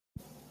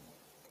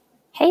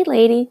Hey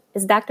lady,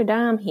 it's Dr.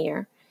 Dom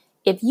here.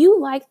 If you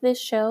like this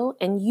show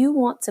and you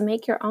want to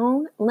make your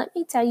own, let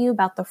me tell you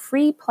about the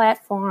free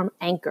platform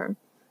Anchor.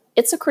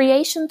 It's a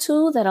creation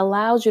tool that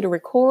allows you to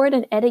record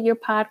and edit your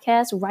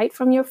podcast right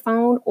from your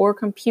phone or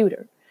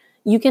computer.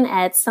 You can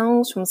add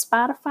songs from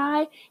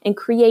Spotify and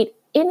create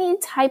any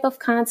type of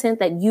content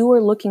that you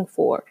are looking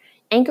for.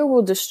 Anchor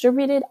will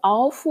distribute it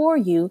all for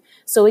you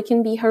so it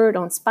can be heard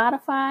on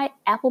Spotify,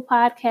 Apple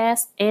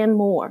Podcasts, and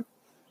more.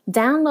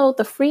 Download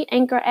the free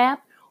Anchor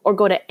app or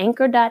go to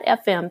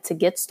anchor.fm to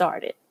get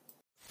started.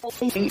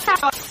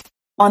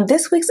 On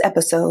this week's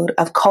episode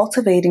of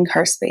Cultivating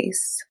Her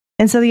Space.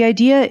 And so the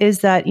idea is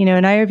that, in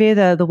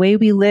Ayurveda, the way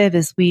we live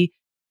is we,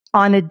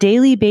 on a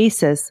daily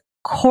basis,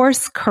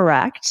 course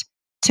correct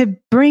to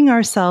bring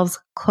ourselves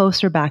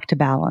closer back to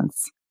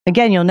balance.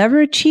 Again, you'll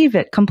never achieve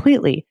it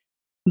completely,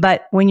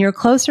 but when you're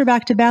closer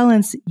back to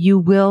balance, you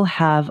will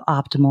have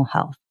optimal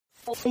health.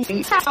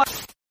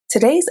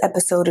 Today's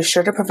episode is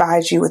sure to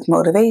provide you with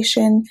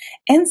motivation,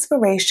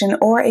 inspiration,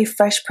 or a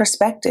fresh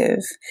perspective.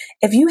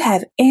 If you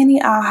have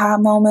any aha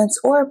moments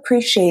or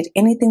appreciate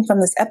anything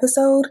from this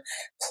episode,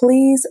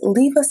 please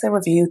leave us a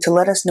review to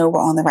let us know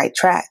we're on the right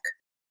track.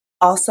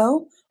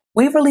 Also,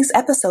 we release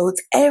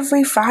episodes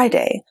every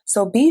Friday,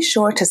 so be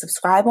sure to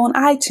subscribe on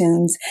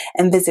iTunes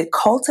and visit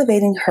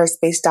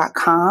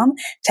cultivatingherspace.com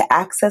to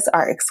access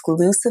our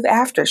exclusive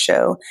after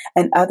show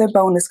and other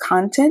bonus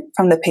content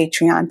from the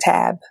Patreon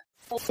tab.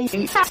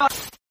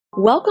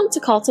 Welcome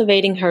to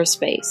Cultivating Her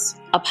Space,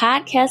 a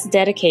podcast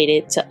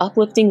dedicated to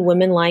uplifting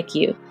women like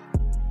you.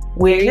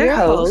 We're your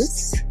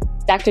hosts,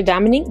 Dr.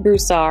 Dominique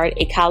Broussard,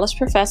 a college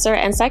professor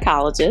and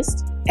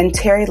psychologist, and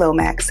Terry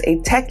Lomax, a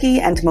techie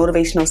and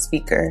motivational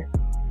speaker.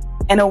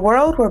 In a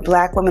world where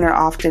Black women are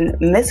often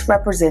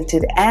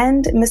misrepresented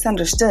and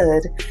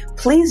misunderstood,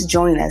 please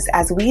join us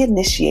as we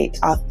initiate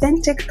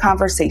authentic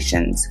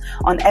conversations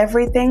on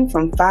everything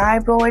from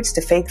fibroids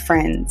to fake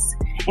friends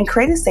and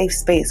create a safe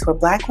space where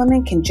Black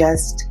women can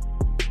just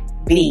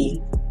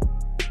be.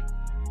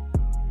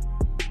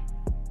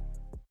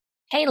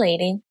 Hey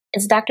lady,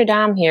 it's Dr.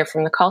 Dom here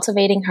from the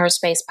Cultivating Her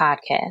Space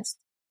podcast.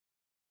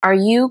 Are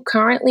you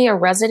currently a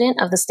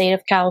resident of the state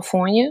of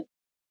California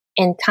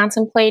and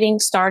contemplating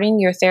starting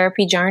your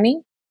therapy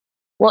journey?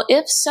 Well,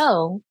 if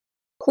so,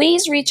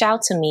 please reach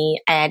out to me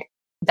at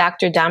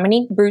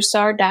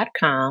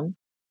drdominiquebroussard.com.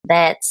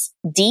 That's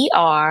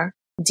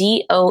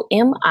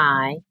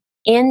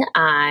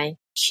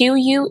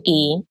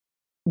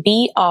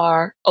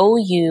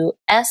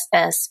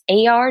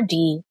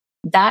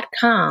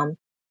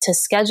to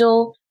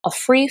schedule a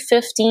free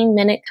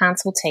 15-minute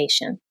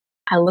consultation.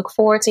 I look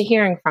forward to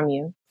hearing from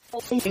you.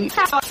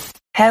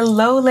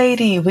 Hello,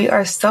 lady. We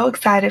are so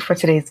excited for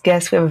today's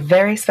guest. We have a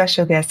very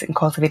special guest in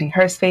Cultivating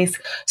Her Space.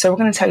 So we're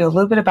going to tell you a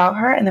little bit about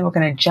her, and then we're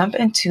going to jump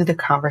into the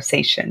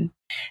conversation.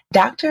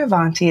 Dr.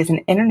 Avanti is an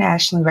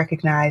internationally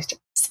recognized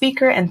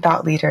speaker and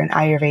thought leader in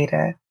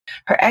Ayurveda.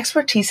 Her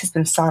expertise has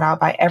been sought out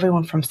by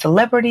everyone from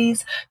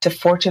celebrities to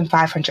Fortune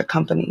 500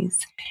 companies.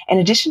 In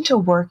addition to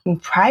working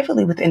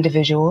privately with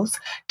individuals,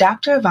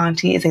 Dr.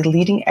 Avanti is a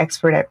leading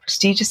expert at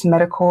prestigious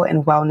medical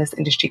and wellness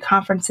industry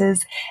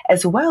conferences,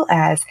 as well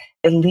as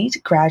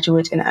elite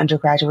graduate and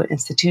undergraduate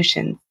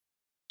institutions.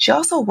 She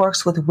also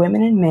works with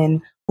women and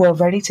men who are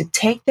ready to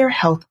take their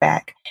health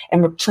back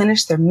and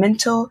replenish their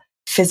mental,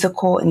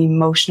 physical, and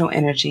emotional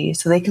energy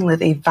so they can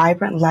live a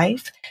vibrant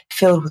life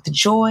filled with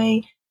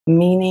joy,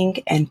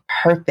 meaning, and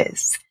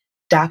purpose.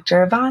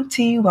 Dr.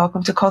 Avanti,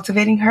 welcome to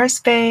Cultivating Her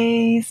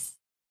Space.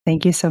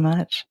 Thank you so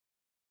much.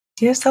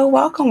 You're so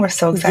welcome. We're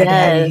so excited to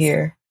have you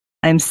here.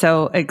 I'm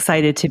so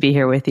excited to be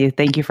here with you.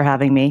 Thank you for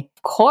having me.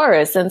 Of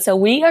course. And so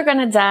we are going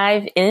to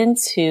dive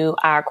into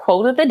our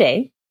quote of the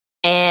day.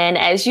 And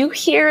as you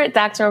hear it,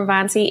 Dr.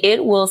 Avanti,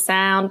 it will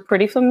sound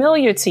pretty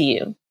familiar to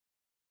you.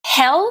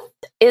 Health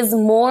is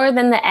more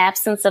than the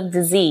absence of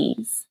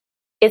disease.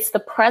 It's the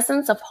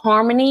presence of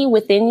harmony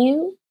within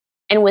you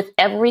and with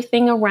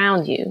everything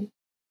around you.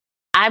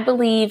 I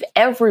believe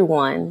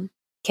everyone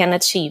can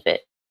achieve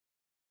it.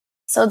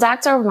 So,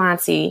 Dr.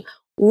 Avanti,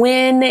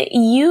 when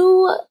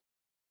you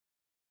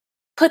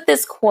put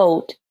this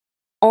quote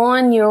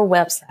on your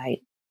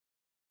website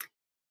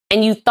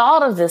and you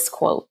thought of this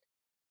quote,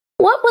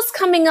 what was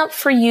coming up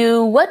for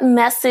you? What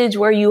message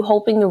were you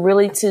hoping to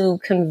really to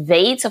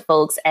convey to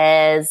folks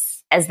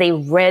as they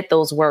read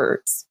those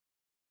words?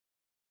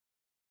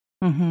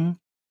 Mm-hmm.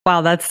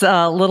 Wow, that's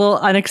a little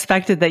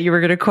unexpected that you were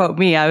going to quote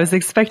me. I was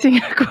expecting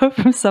a quote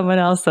from someone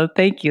else, so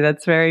thank you.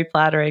 That's very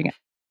flattering.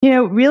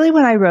 Really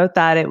when I wrote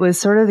that, it was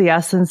sort of the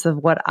essence of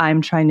what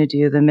I'm trying to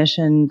do, the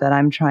mission that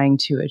I'm trying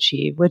to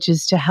achieve, which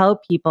is to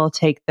help people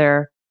take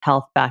their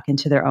health back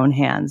into their own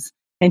hands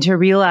and to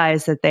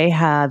realize that they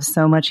have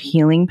so much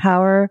healing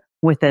power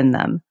within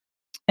them.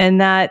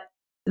 And that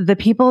the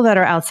people that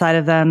are outside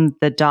of them,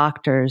 the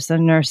doctors, the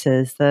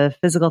nurses, the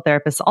physical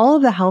therapists, all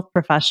of the health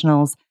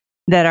professionals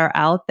that are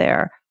out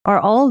there are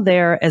all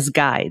there as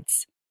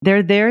guides.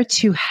 They're there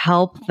to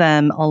help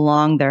them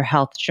along their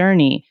health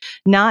journey,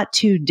 not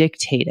to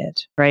dictate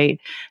it, right?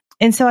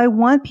 And so I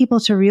want people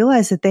to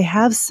realize that they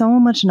have so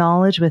much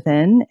knowledge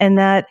within, and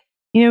that,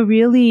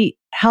 really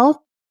health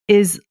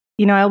is,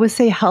 I always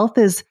say health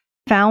is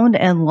found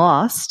and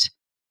lost,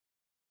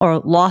 or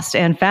lost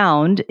and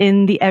found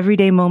in the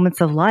everyday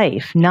moments of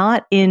life,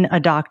 not in a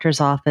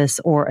doctor's office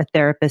or a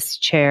therapist's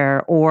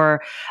chair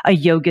or a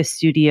yoga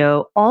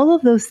studio. All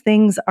of those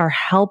things are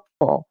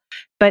helpful,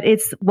 but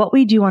it's what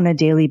we do on a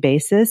daily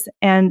basis.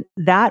 And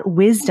that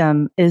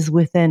wisdom is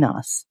within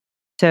us.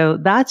 So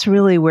that's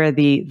really where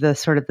the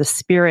sort of the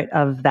spirit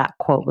of that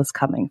quote was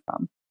coming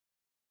from.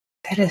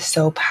 That is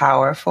so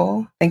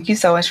powerful. Thank you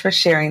so much for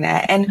sharing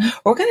that. And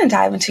we're going to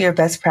dive into your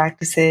best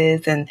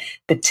practices and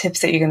the tips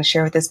that you're going to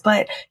share with us.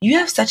 But you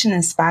have such an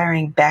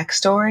inspiring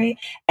backstory.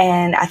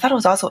 And I thought it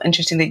was also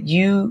interesting that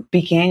you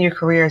began your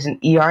career as an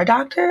ER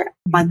doctor.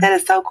 Like, that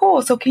is so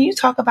cool. So can you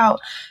talk about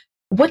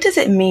what does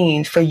it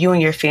mean for you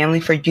and your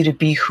family for you to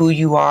be who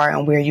you are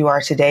and where you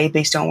are today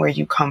based on where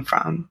you come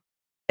from?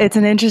 It's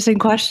an interesting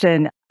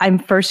question. I'm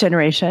first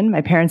generation.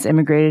 My parents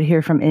immigrated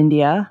here from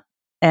India.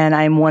 And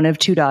I'm one of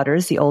two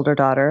daughters, the older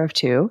daughter of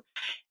two.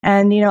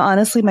 And,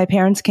 honestly, my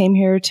parents came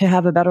here to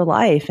have a better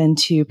life and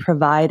to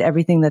provide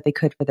everything that they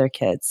could for their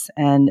kids,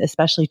 and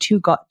especially two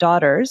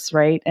daughters,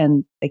 right?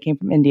 And they came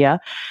from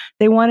India.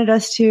 They wanted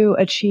us to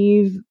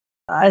achieve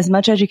as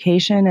much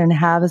education and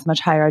have as much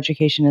higher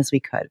education as we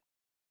could.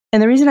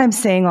 And the reason I'm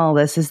saying all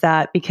this is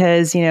that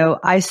because,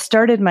 I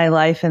started my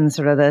life in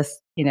sort of this,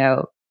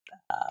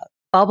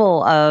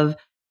 bubble of,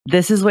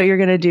 this is what you're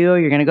going to do.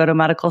 You're going to go to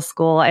medical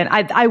school. And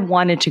I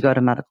wanted to go to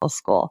medical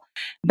school,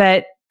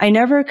 but I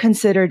never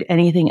considered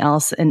anything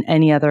else in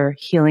any other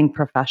healing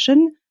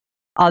profession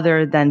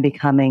other than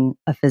becoming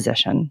a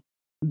physician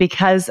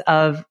because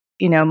of,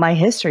 my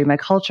history, my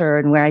culture,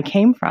 and where I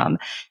came from,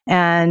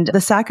 and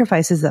the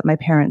sacrifices that my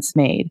parents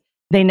made.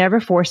 They never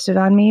forced it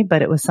on me,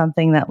 but it was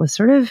something that was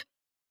sort of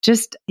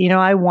just,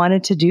 I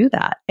wanted to do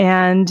that.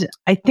 And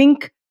I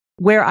think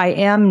where I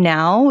am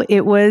now,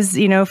 it was,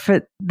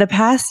 for the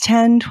past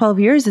 10, 12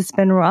 years, it's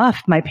been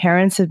rough. My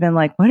parents have been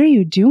like, what are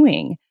you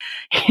doing?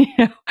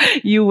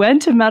 You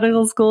went to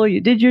medical school,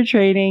 you did your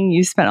training,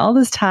 you spent all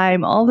this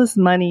time, all this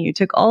money, you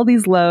took all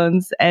these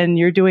loans, and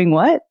you're doing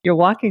what? You're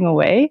walking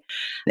away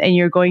and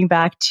you're going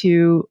back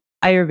to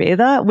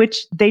Ayurveda,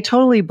 which they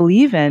totally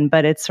believe in,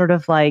 but it's sort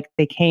of like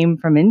they came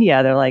from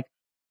India. They're like,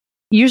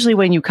 usually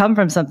when you come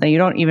from something, you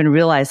don't even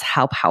realize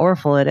how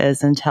powerful it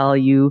is until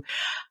you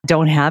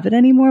don't have it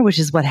anymore, which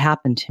is what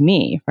happened to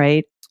me,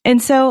 right?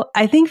 And so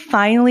I think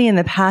finally in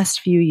the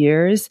past few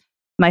years,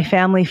 my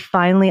family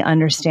finally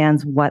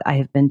understands what I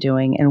have been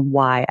doing and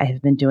why I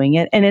have been doing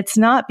it. And it's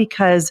not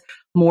because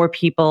more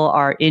people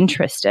are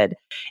interested.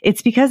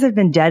 It's because I've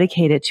been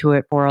dedicated to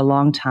it for a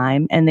long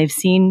time, and they've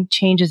seen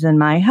changes in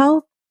my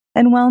health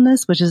and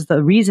wellness, which is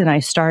the reason I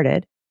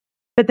started.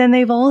 But then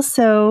they've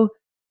also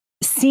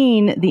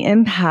seen the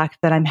impact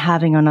that I'm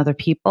having on other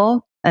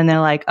people. And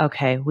they're like,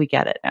 okay, we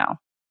get it now.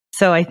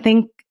 So I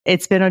think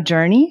it's been a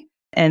journey,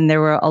 and there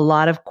were a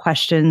lot of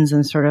questions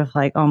and sort of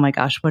like, oh my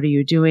gosh, what are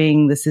you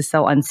doing? This is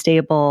so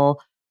unstable.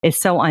 It's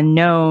so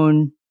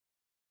unknown.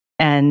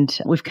 And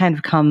we've kind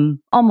of come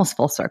almost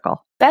full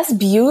circle. That's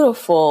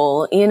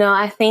beautiful.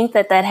 I think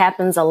that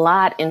happens a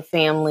lot in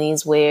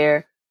families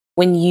where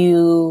when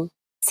you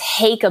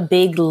take a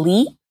big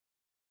leap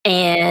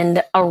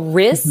and a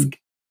risk,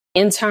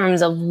 in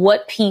terms of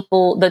what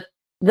people,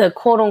 the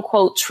quote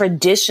unquote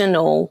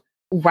traditional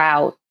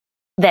route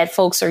that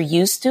folks are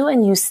used to,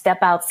 and you step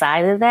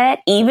outside of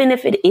that, even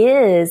if it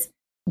is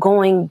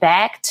going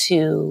back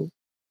to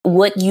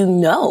what you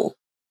know,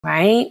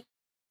 right?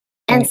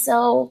 And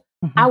so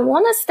I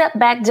want to step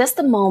back just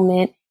a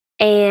moment,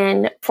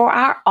 and for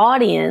our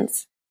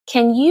audience,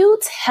 can you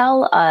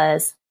tell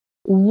us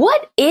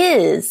what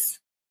is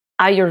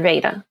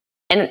Ayurveda?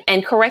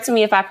 And correct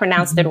me if I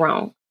pronounced it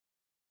wrong.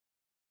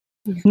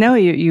 No,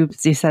 you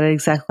said it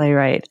exactly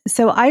right.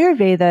 So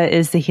Ayurveda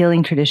is the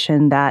healing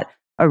tradition that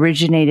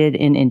originated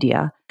in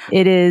India.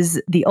 It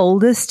is the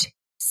oldest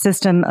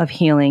system of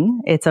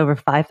healing. It's over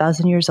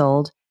 5,000 years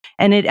old.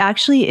 And it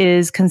actually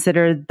is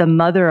considered the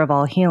mother of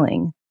all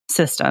healing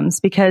systems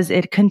because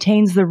it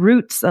contains the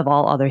roots of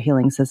all other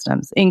healing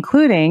systems,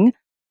 including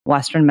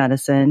Western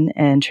medicine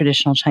and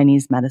traditional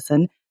Chinese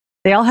medicine.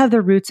 They all have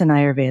their roots in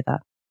Ayurveda.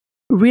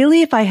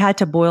 Really, if I had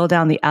to boil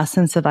down the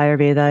essence of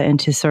Ayurveda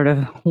into sort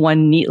of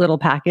one neat little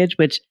package,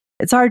 which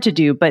it's hard to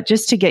do, but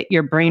just to get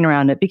your brain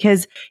around it,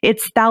 because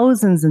it's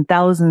thousands and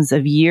thousands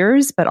of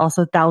years, but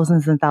also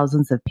thousands and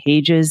thousands of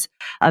pages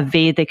of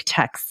Vedic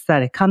texts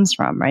that it comes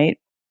from, right?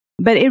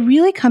 But it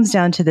really comes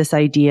down to this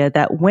idea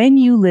that when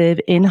you live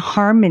in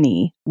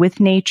harmony with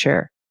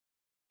nature,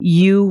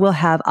 you will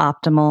have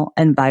optimal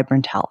and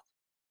vibrant health.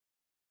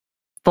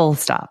 Full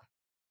stop.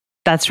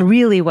 That's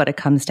really what it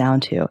comes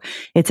down to.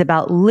 It's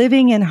about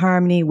living in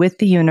harmony with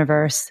the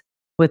universe,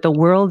 with the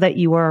world that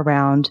you are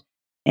around.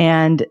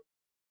 And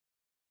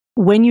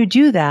when you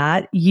do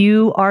that,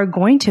 you are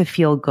going to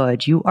feel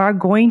good. You are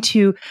going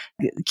to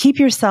keep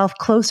yourself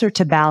closer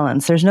to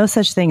balance. There's no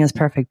such thing as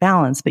perfect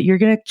balance, but you're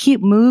going to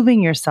keep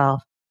moving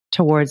yourself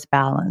towards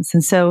balance.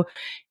 And so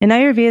in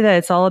Ayurveda,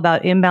 it's all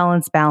about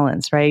imbalance,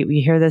 balance, right?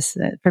 We hear this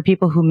for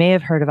people who may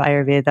have heard of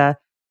Ayurveda.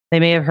 They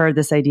may have heard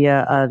this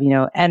idea of,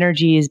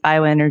 energies,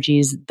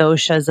 bioenergies,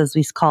 doshas, as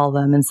we call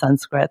them in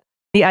Sanskrit.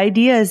 The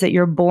idea is that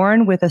you're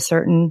born with a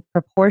certain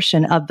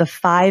proportion of the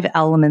 5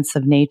 elements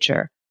of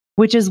nature,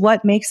 which is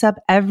what makes up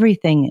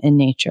everything in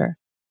nature,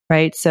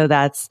 right? So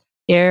that's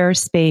air,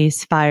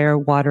 space, fire,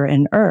 water,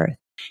 and earth.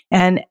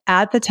 And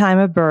at the time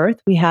of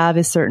birth, we have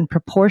a certain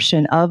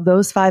proportion of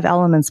those 5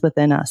 elements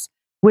within us,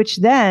 which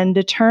then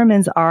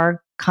determines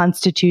our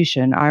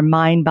constitution, our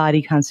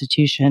mind-body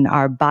constitution,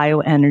 our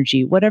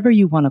bioenergy, whatever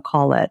you want to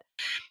call it.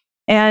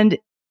 And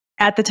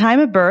at the time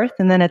of birth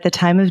and then at the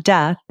time of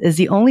death is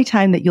the only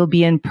time that you'll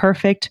be in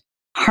perfect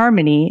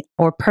harmony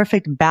or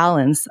perfect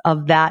balance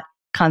of that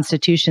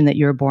constitution that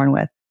you're born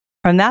with.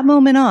 From that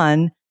moment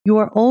on, you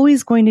are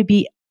always going to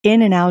be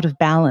in and out of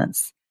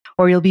balance,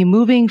 or you'll be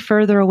moving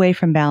further away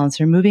from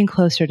balance or moving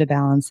closer to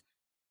balance.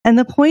 And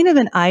the point of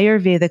an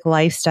Ayurvedic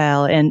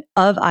lifestyle and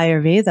of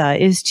Ayurveda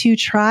is to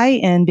try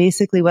and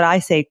basically what I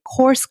say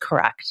course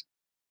correct,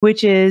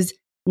 which is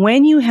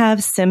when you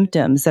have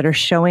symptoms that are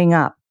showing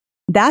up,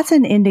 that's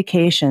an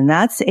indication,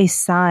 that's a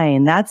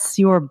sign, that's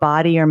your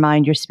body, your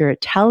mind, your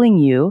spirit telling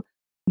you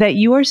that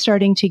you are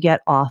starting to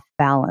get off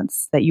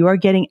balance, that you are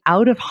getting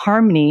out of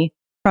harmony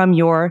from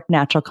your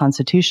natural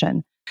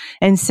constitution.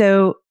 And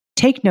so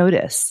take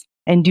notice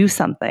and do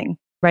something,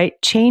 right?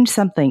 Change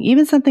something,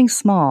 even something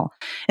small.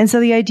 And so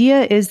the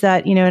idea is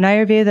that, in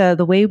Ayurveda,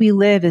 the way we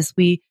live is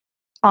we,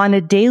 on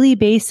a daily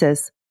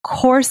basis,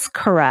 course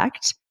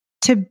correct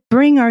to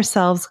bring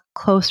ourselves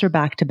closer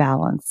back to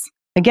balance.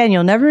 Again,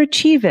 you'll never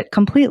achieve it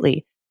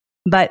completely,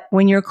 but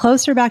when you're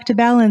closer back to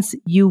balance,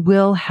 you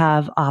will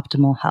have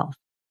optimal health.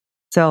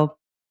 So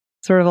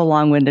sort of a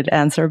long-winded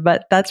answer,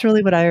 but that's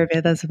really what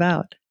Ayurveda is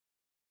about.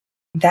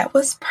 That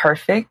was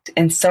perfect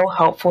and so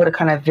helpful to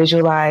kind of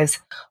visualize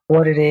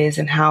what it is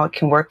and how it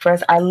can work for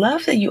us. I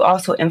love that you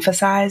also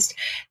emphasized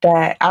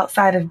that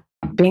outside of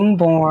being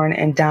born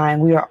and dying,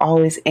 we are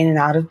always in and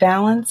out of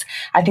balance.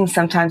 I think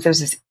sometimes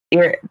there's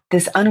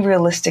this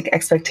unrealistic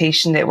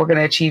expectation that we're going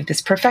to achieve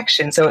this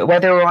perfection. So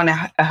whether we're on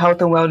a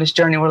health and wellness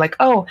journey, we're like,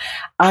 oh,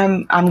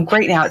 I'm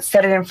great now. It's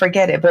set it and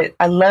forget it. But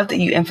I love that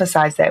you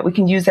emphasize that. We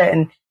can use that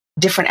in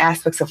different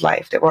aspects of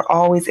life, that we're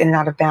always in and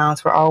out of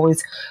balance. We're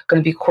always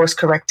going to be course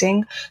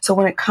correcting. So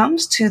when it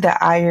comes to the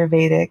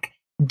Ayurvedic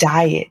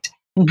diet,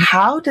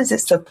 how does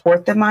it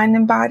support the mind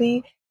and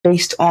body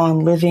based on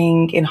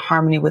living in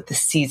harmony with the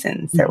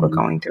seasons that we're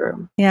going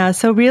through? Yeah.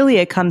 So really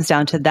it comes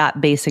down to that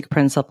basic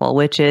principle,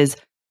 which is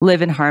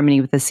live in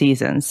harmony with the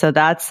seasons. So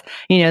that's,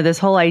 this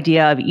whole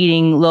idea of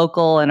eating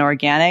local and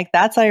organic,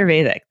 that's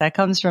Ayurvedic. That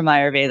comes from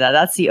Ayurveda.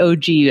 That's the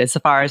OG as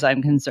far as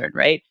I'm concerned,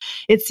 right?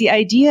 It's the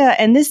idea,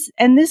 and this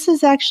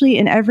is actually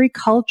in every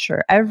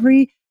culture,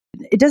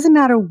 it doesn't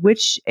matter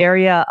which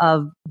area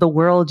of the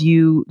world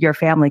your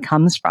family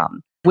comes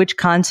from, which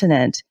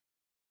continent.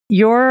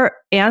 Your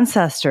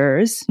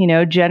ancestors,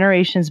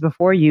 generations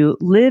before you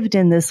lived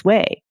in this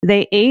way.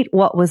 They ate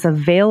what was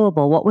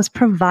available, what was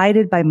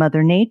provided by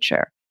Mother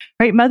Nature.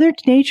 Right? Mother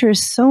Nature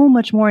is so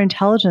much more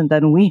intelligent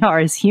than we are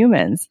as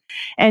humans.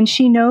 And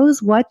she knows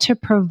what to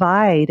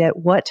provide at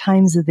what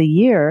times of the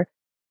year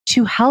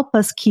to help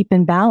us keep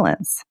in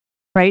balance.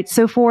 Right?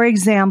 So for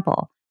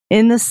example,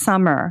 in the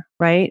summer,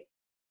 right?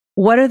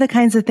 What are the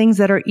kinds of things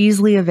that are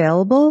easily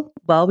available?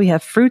 Well, we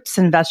have fruits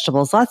and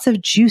vegetables, lots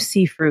of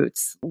juicy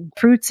fruits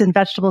and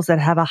vegetables that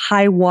have a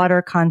high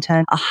water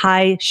content, a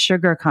high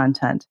sugar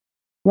content.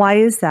 Why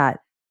is that?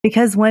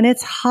 Because when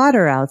it's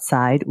hotter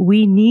outside,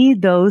 we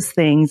need those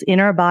things in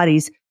our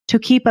bodies to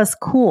keep us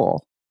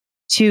cool,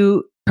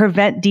 to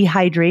prevent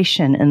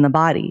dehydration in the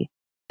body.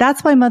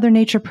 That's why Mother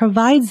Nature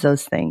provides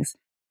those things.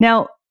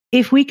 Now,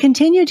 if we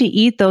continue to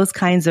eat those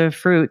kinds of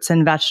fruits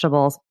and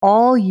vegetables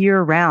all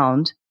year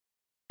round,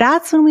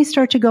 that's when we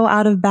start to go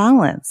out of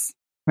balance,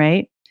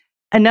 right?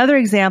 Another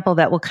example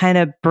that will kind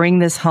of bring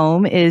this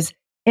home is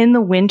in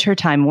the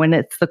wintertime, when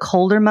it's the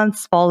colder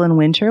months, fall and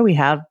winter, we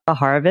have the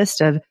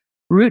harvest of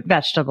root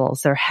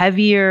vegetables. They're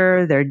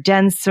heavier, they're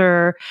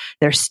denser,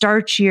 they're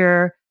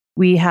starchier.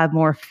 We have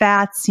more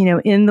fats,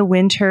 in the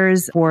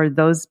winters for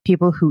those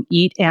people who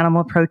eat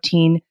animal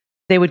protein.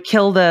 They would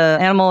kill the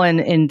animal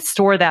and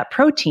store that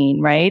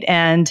protein, right?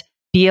 And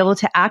be able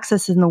to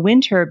access in the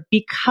winter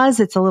because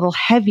it's a little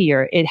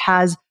heavier. It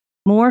has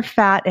more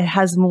fat. It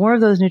has more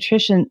of those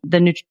nutrients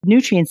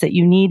that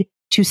you need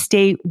to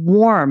stay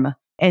warm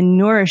and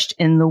nourished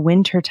in the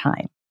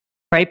wintertime,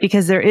 right?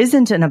 Because there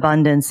isn't an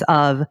abundance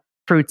of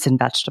fruits and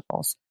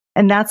vegetables.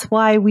 And that's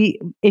why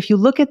if you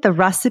look at the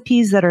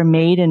recipes that are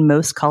made in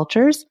most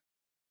cultures,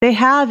 they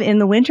have in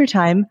the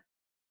wintertime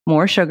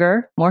more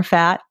sugar, more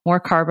fat, more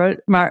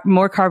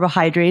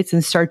carbohydrates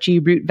and starchy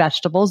root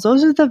vegetables.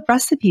 Those are the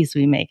recipes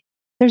we make.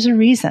 There's a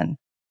reason,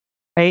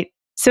 right?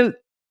 So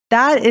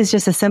that is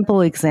just a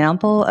simple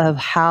example of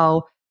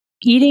how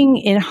eating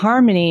in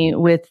harmony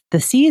with the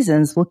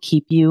seasons will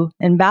keep you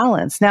in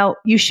balance. Now,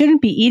 you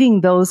shouldn't be eating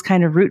those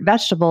kind of root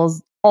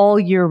vegetables all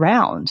year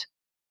round.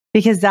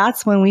 because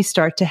that's when we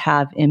start to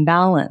have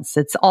imbalance.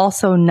 It's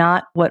also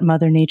not what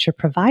Mother Nature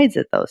provides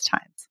at those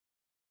times.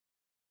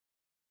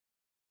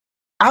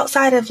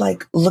 Outside of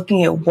like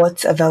looking at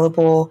what's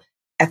available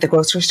at the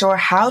grocery store,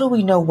 how do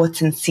we know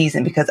what's in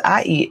season? Because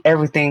I eat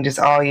everything just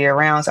all year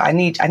round. So I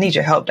need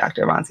your help,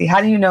 Dr. Avanti.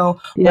 How do you know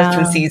what's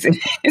in season?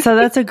 So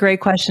that's a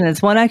great question.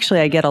 It's one actually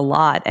I get a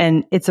lot,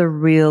 and it's a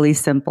really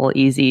simple,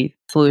 easy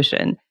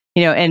solution.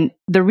 And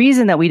the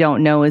reason that we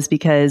don't know is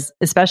because,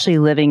 especially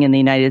living in the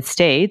United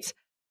States,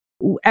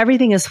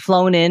 everything is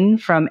flown in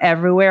from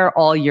everywhere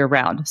all year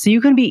round. So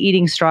you can be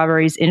eating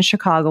strawberries in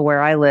Chicago,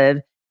 where I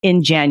live,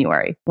 in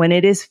January when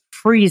it is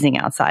freezing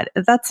outside.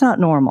 That's not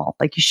normal.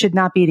 Like, you should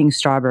not be eating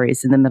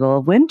strawberries in the middle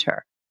of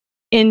winter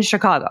in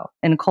Chicago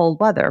in cold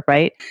weather,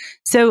 right?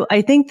 So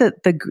I think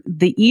that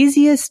the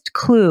easiest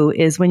clue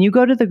is when you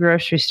go to the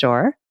grocery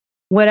store,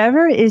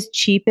 whatever is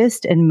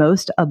cheapest and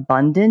most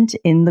abundant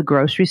in the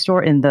grocery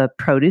store in the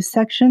produce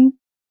section,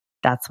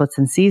 that's what's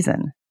in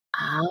season,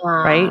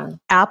 right?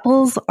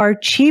 Apples are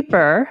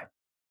cheaper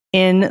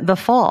in the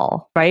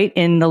fall, right?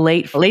 In the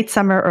late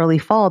summer, early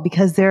fall,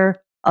 because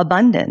they're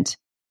abundant.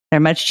 They're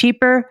much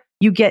cheaper.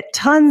 You get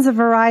tons of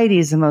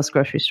varieties in most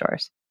grocery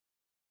stores,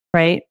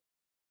 right?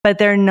 But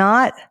they're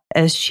not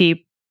as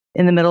cheap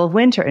in the middle of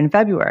winter in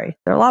February.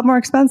 They're a lot more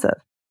expensive.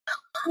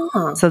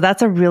 So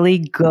that's a really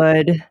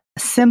good,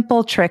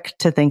 simple trick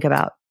to think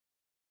about.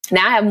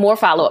 Now I have more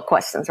follow-up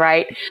questions,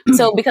 right?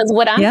 So because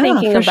what I'm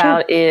thinking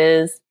about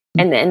is,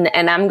 and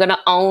I'm going to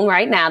own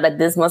right now that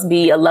this must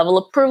be a level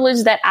of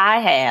privilege that I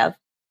have,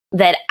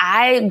 that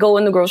I go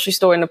in the grocery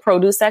store in the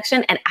produce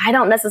section and I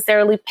don't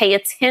necessarily pay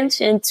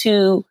attention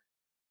to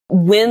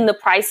when the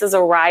prices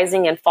are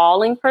rising and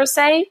falling per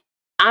se.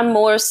 I'm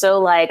more so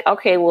like,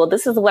 okay, well,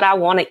 this is what I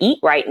want to eat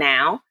right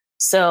now.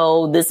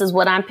 So this is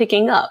what I'm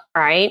picking up,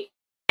 right?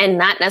 And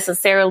not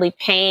necessarily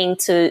paying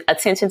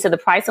attention to the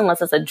price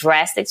unless it's a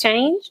drastic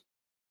change.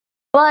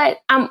 But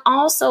I'm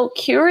also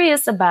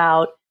curious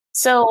about,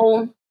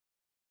 so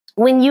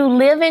when you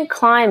live in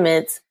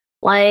climates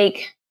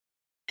like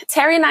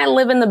Terry and I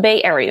live in the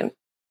Bay Area.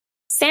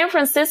 San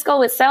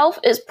Francisco itself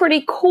is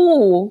pretty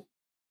cool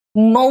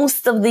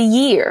most of the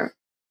year,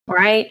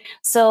 right?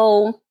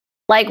 So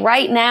like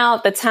right now,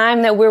 at the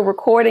time that we're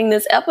recording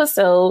this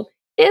episode,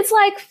 it's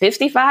like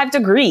 55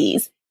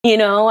 degrees,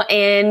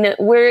 and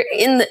we're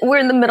in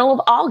the middle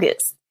of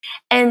August.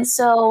 And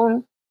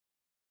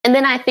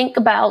then I think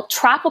about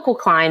tropical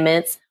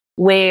climates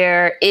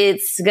where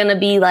it's going to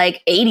be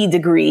like 80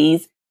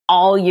 degrees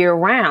all year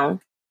round.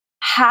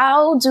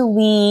 How do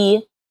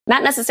we,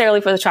 not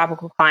necessarily for the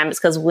tropical climates,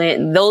 because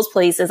when those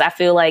places, I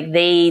feel like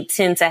they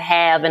tend to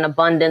have an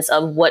abundance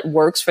of what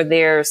works for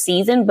their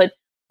season. But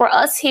for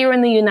us here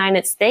in the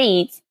United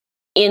States,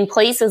 in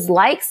places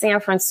like San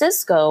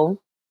Francisco,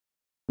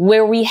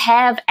 where we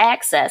have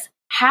access,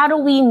 how do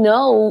we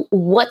know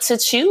what to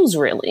choose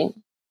really?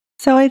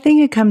 So I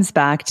think it comes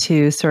back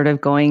to sort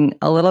of going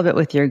a little bit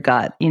with your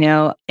gut,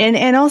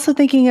 and also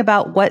thinking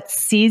about what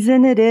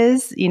season it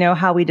is,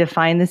 how we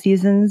define the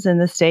seasons in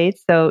the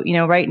States. So,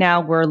 right now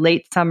we're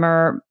late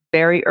summer,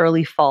 very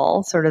early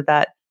fall, sort of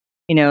that,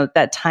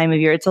 that time of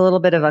year. It's a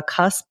little bit of a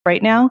cusp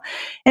right now.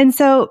 And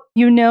so,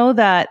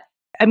 that,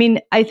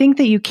 I think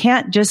that you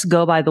can't just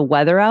go by the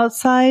weather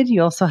outside.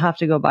 You also have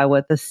to go by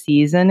what the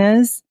season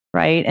is,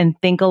 right? And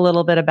think a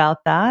little bit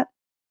about that.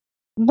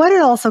 What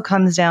it also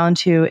comes down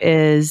to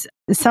is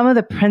some of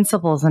the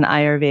principles in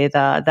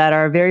Ayurveda that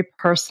are very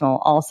personal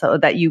also,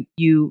 that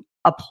you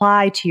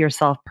apply to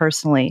yourself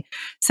personally.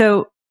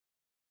 So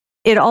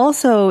it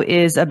also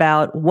is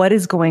about what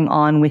is going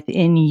on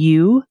within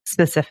you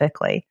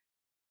specifically.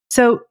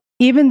 So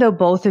even though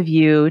both of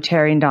you,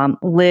 Terry and Dom,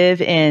 live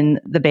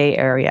in the Bay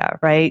Area,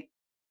 right?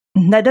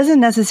 That doesn't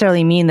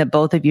necessarily mean that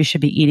both of you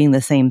should be eating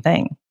the same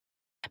thing.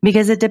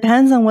 Because it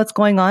depends on what's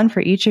going on for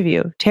each of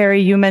you.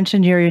 Terry, you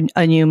mentioned you're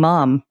a new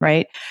mom,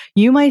 right?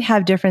 You might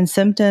have different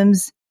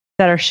symptoms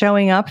that are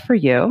showing up for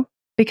you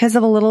because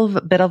of a little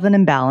bit of an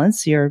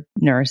imbalance. You're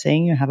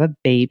nursing, you have a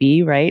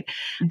baby, right?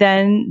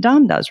 Than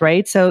Dom does,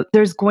 right? So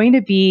there's going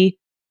to be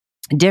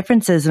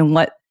differences in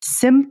what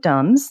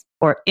symptoms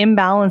or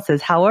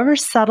imbalances, however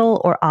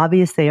subtle or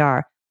obvious they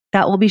are,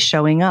 that will be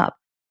showing up.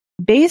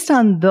 Based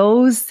on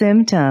those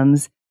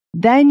symptoms,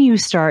 then you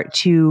start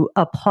to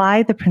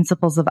apply the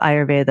principles of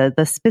Ayurveda.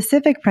 The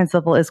specific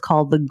principle is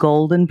called the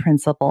golden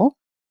principle,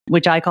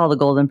 which I call the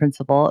golden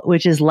principle,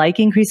 which is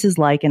like increases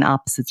like and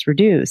opposites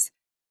reduce.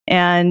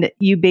 And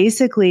you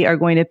basically are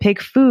going to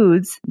pick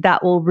foods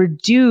that will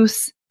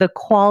reduce the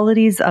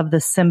qualities of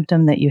the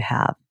symptom that you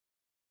have.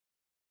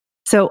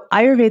 So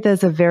Ayurveda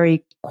is a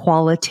very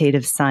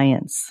qualitative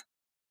science.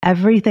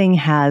 Everything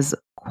has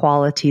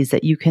qualities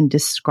that you can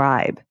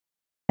describe.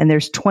 And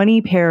there's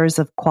 20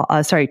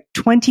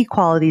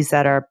 qualities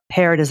that are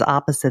paired as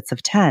opposites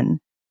of 10.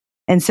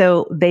 And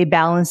so they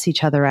balance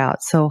each other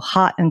out. So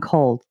hot and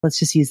cold, let's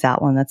just use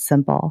that one. That's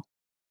simple,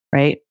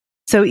 right?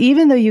 So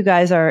even though you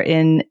guys are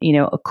in,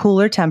 a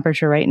cooler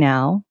temperature right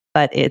now,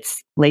 but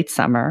it's late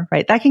summer,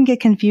 right? That can get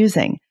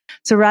confusing.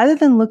 So rather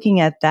than looking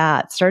at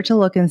that, start to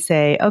look and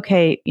say,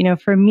 okay,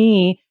 for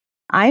me,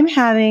 I'm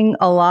feeling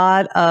a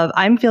lot of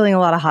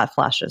hot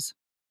flashes.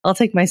 I'll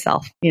take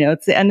myself.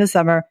 It's the end of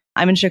summer.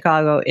 I'm in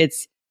Chicago.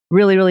 It's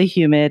really, really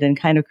humid and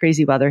kind of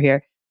crazy weather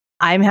here.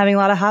 I'm having a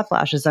lot of hot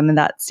flashes. I'm in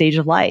that stage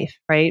of life,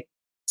 right?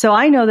 So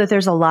I know that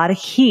there's a lot of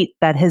heat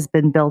that has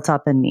been built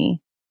up in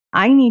me.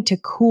 I need to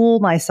cool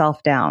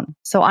myself down.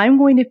 So I'm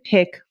going to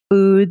pick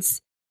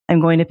foods. I'm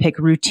going to pick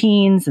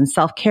routines and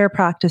self-care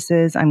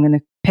practices. I'm going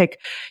to pick,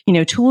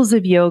 tools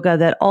of yoga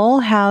that all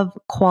have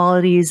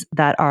qualities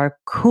that are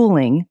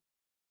cooling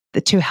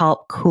to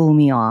help cool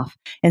me off.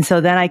 And so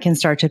then I can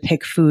start to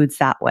pick foods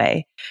that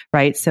way,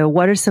 right? So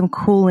what are some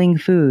cooling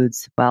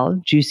foods?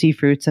 Well, juicy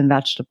fruits and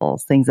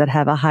vegetables, things that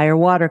have a higher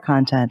water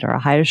content or a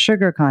higher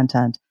sugar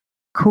content.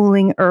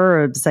 Cooling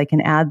herbs, I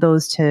can add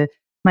those to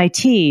my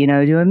tea,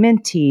 do a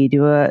mint tea,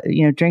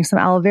 drink some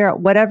aloe vera,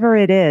 whatever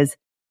it is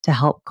to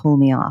help cool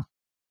me off.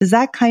 Does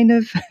that kind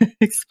of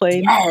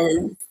explain?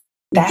 Yes.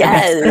 That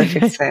Yes. makes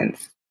perfect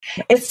sense.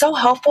 It's so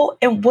helpful.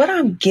 And what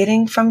I'm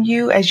getting from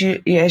you as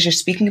you're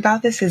speaking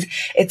about this is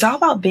it's all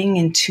about being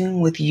in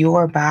tune with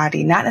your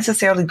body, not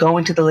necessarily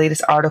going to the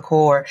latest article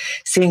or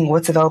seeing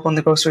what's available in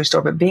the grocery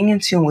store, but being in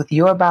tune with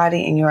your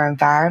body and your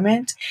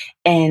environment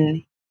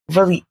and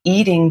really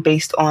eating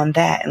based on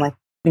that and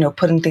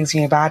putting things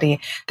in your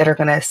body that are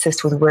going to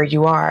assist with where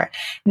you are.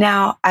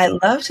 Now,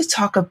 I'd love to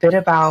talk a bit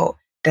about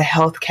the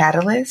health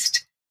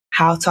catalyst,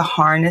 how to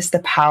harness the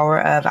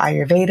power of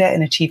Ayurveda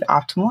and achieve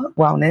optimal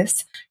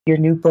wellness, your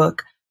new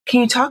book.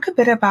 Can you talk a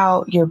bit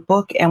about your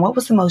book and what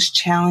was the most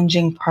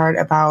challenging part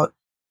about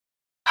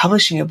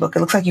publishing a book? It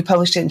looks like you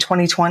published it in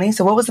 2020.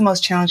 So what was the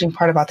most challenging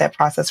part about that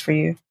process for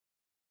you?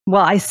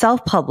 Well, I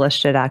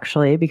self-published it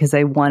actually because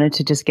I wanted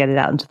to just get it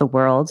out into the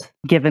world.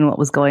 Given what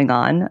was going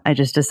on, I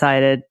just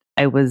decided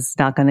I was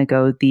not going to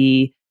go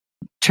the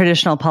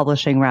traditional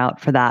publishing route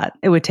for that.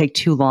 It would take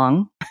too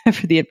long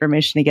for the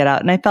information to get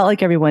out. And I felt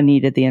like everyone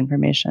needed the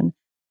information.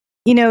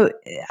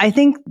 I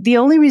think the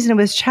only reason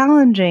it was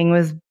challenging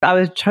was I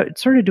was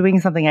sort of doing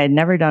something I had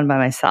never done by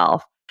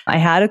myself. I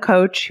had a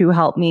coach who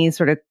helped me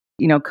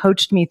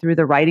coached me through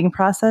the writing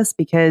process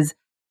because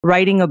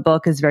writing a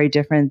book is very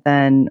different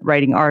than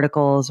writing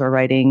articles or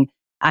writing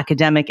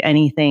academic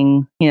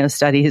anything,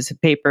 studies,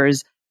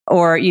 papers,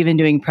 or even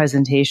doing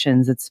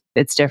presentations.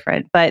 It's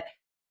different. But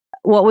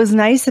what was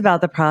nice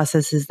about the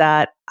process is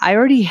that I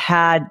already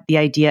had the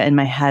idea in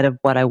my head of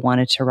what I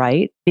wanted to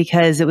write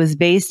because it was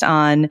based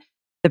on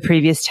the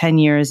previous 10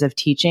 years of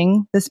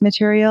teaching this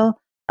material,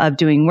 of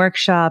doing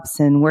workshops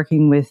and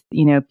working with,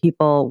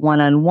 people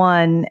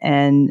one-on-one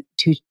and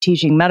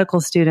teaching medical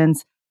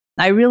students.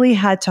 I really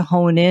had to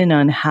hone in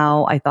on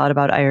how I thought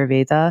about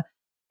Ayurveda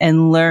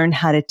and learn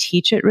how to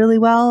teach it really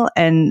well.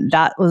 And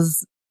that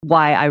was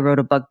why I wrote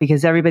a book,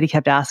 because everybody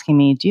kept asking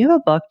me, do you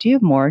have a book? Do you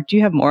have more? Do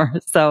you have more?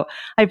 So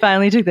I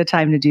finally took the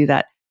time to do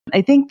that.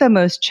 I think the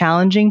most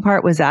challenging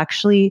part was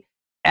actually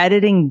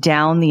editing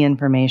down the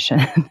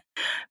information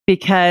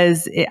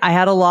because I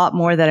had a lot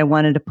more that I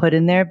wanted to put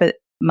in there, but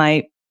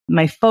my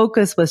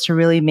focus was to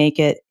really make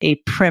it a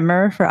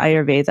primer for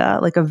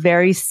Ayurveda, like a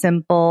very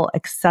simple,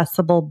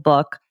 accessible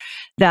book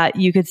that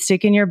you could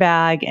stick in your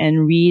bag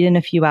and read in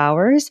a few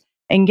hours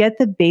and get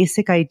the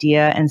basic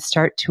idea and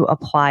start to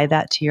apply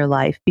that to your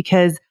life.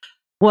 Because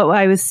what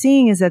I was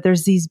seeing is that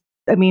there's these,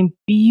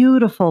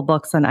 beautiful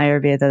books on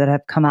Ayurveda that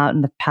have come out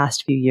in the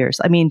past few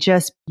years.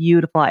 Just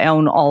beautiful. I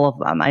own all of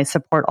them. I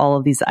support all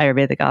of these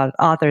Ayurvedic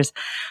authors.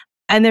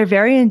 And they're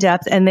very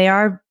in-depth and they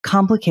are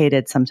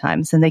complicated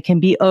sometimes. And they can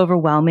be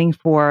overwhelming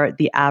for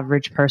the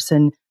average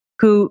person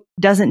who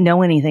doesn't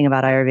know anything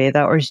about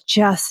Ayurveda or is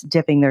just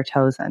dipping their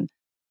toes in.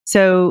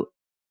 So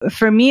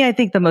for me, I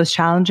think the most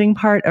challenging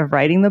part of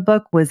writing the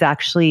book was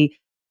actually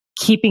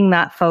keeping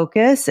that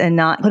focus and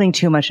not putting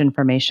too much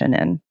information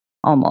in,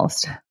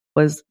 almost,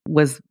 was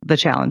the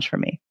challenge for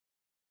me.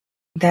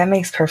 That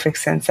makes perfect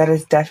sense. That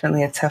is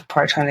definitely a tough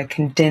part, trying to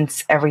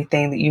condense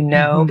everything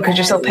that because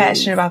you're so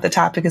passionate about the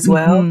topic as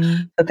well.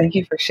 Mm-hmm. So thank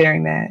you for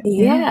sharing that.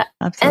 Yeah,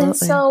 absolutely. And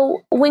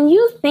so when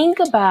you think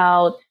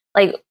about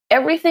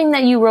everything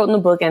that you wrote in the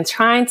book and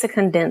trying to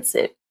condense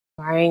it,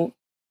 right?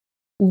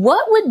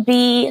 What would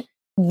be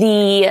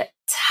the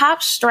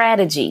top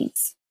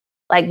strategies?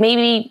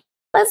 Maybe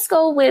let's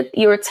go with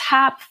your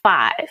top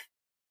 5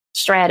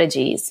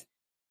 strategies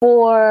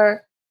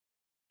for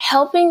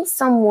helping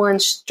someone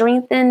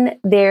strengthen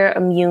their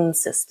immune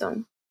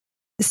system.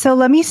 So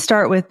let me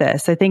start with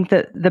this. I think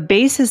that the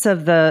basis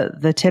of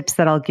the tips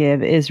that I'll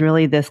give is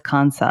really this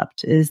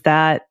concept, is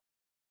that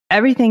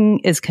everything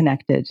is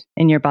connected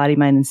in your body,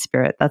 mind, and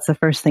spirit. That's the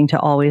first thing to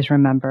always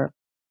remember.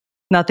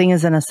 Nothing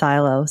is in a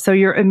silo. So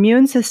your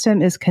immune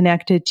system is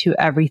connected to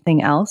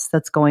everything else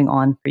that's going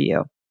on for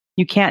you.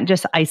 You can't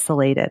just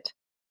isolate it.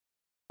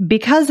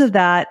 Because of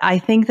that, I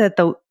think that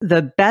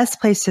the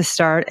best place to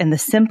start and the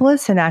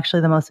simplest and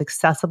actually the most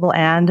accessible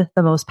and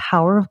the most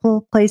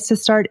powerful place to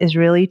start is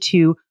really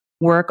to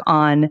work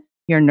on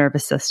your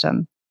nervous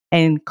system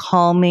and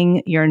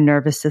calming your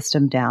nervous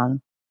system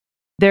down.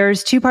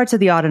 There's two parts of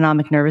the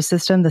autonomic nervous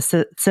system,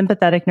 the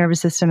sympathetic nervous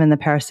system and the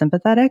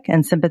parasympathetic.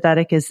 And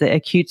sympathetic is the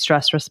acute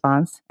stress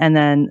response. And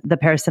then the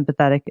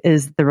parasympathetic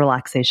is the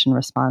relaxation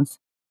response.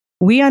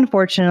 We,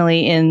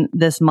 unfortunately, in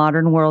this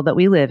modern world that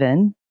we live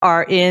in,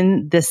 are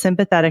in the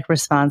sympathetic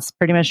response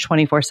pretty much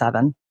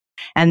 24/7.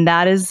 And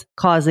that is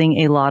causing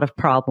a lot of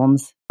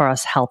problems for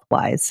us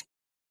health-wise.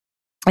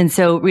 And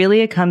so really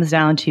it comes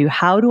down to,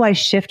 how do I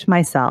shift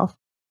myself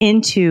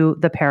into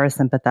the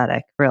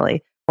parasympathetic,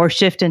 really? Or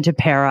shift into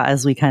para,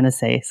 as we kind of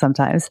say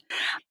sometimes.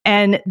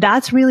 And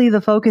that's really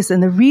the focus.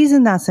 And the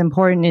reason that's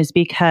important is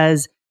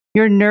because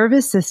your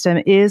nervous system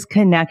is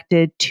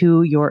connected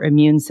to your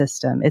immune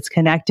system. It's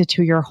connected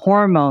to your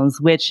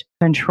hormones, which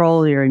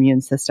control your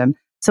immune system.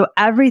 So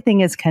everything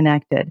is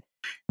connected.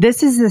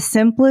 This is the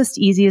simplest,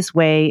 easiest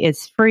way.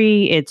 It's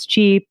free, it's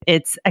cheap,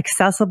 it's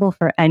accessible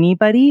for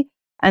anybody.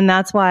 And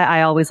that's why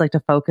I always like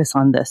to focus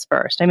on this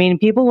first. I mean,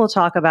 people will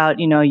talk about,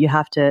 you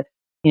have to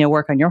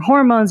work on your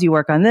hormones, you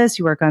work on this,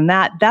 you work on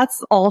that.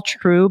 That's all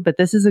true, but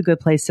this is a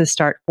good place to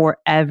start for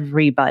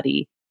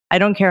everybody. I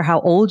don't care how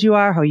old you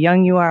are, how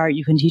young you are.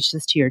 You can teach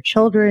this to your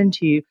children,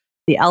 to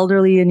the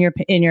elderly in your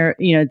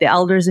the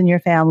elders in your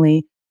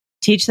family.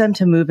 Teach them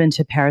to move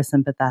into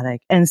parasympathetic.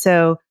 And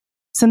so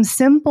some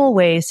simple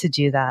ways to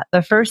do that.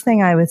 The first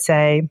thing I would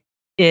say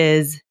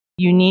is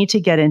you need to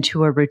get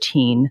into a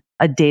routine,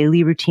 a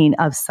daily routine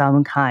of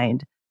some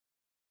kind.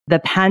 The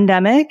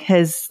pandemic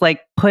has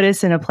put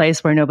us in a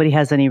place where nobody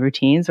has any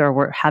routines, or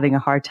we're having a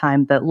hard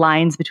time. The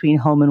lines between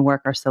home and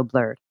work are so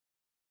blurred.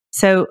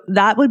 So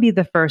that would be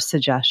the first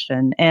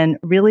suggestion. And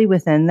really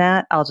within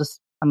that, I'm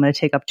going to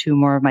take up two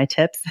more of my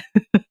tips,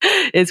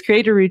 is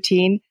create a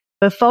routine,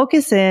 but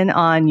focus in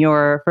on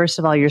first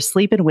of all, your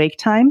sleep and wake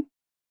time,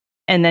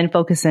 and then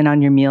focus in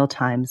on your meal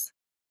times.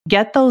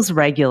 Get those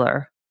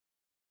regular,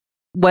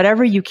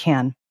 whatever you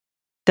can.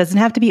 Doesn't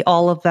have to be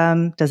all of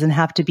them, doesn't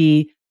have to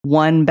be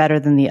one better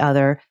than the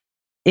other.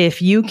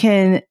 If you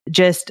can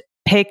just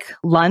pick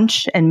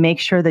lunch and make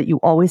sure that you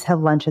always have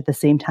lunch at the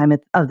same time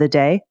of the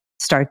day,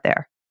 start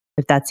there,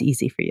 if that's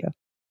easy for you,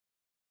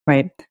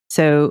 right?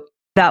 So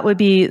that would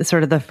be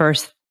sort of the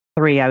first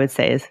three, I would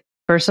say, is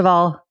first of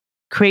all,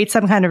 create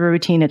some kind of a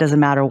routine. It doesn't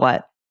matter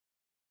what.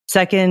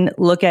 Second,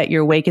 look at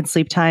your wake and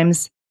sleep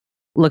times.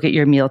 Look at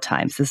your meal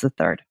times is the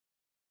third.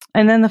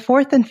 And then the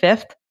fourth and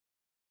fifth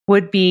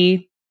would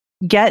be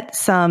get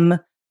some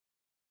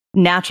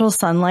natural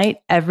sunlight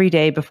every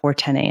day before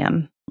 10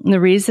 a.m.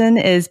 The reason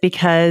is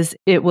because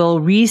it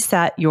will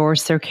reset your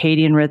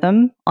circadian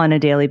rhythm on a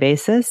daily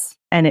basis,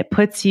 and it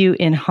puts you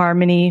in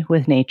harmony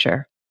with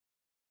nature.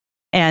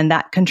 And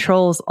that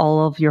controls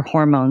all of your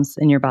hormones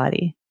in your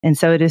body. And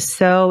so it is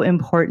so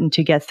important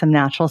to get some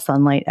natural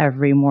sunlight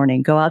every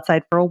morning. Go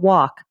outside for a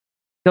walk.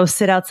 Go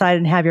sit outside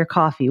and have your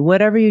coffee.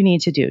 Whatever you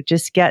need to do,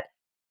 just get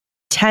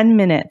 10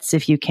 minutes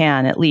if you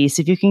can, at least.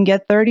 If you can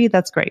get 30,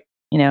 that's great.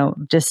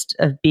 Just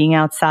of being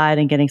outside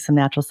and getting some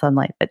natural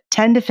sunlight. But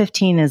 10 to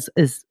 15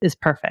 is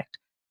perfect.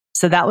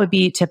 So that would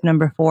be tip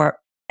number 4.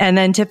 And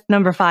then tip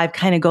number 5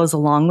 kind of goes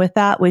along with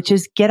that, which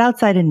is get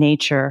outside in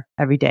nature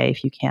every day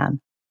if you can.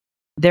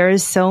 There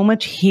is so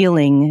much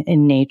healing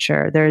in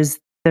nature. There's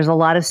a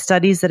lot of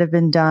studies that have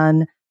been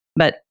done,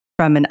 but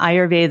from an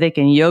Ayurvedic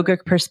and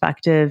yogic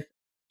perspective,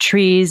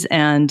 trees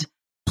and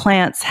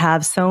plants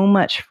have so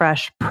much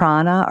fresh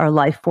prana or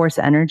life force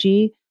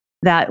energy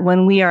that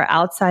when we are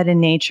outside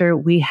in nature,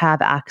 we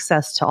have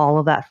access to all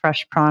of that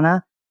fresh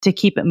prana to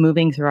keep it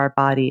moving through our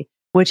body,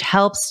 which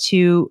helps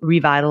to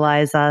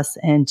revitalize us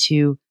and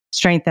to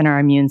strengthen our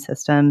immune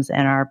systems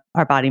and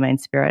our body, mind,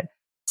 spirit.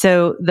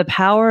 So the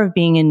power of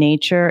being in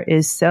nature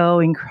is so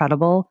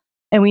incredible.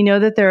 And we know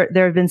that there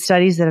have been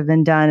studies that have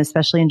been done,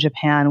 especially in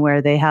Japan,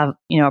 where they have,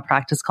 a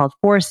practice called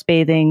forest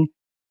bathing.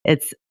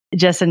 It's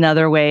just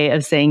another way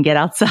of saying get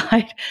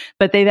outside.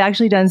 But they've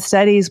actually done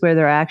studies where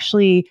there are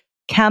actually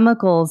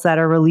chemicals that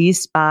are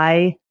released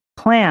by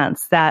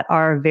plants that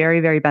are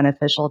very, very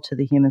beneficial to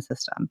the human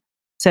system.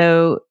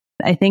 So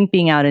I think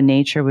being out in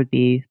nature would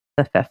be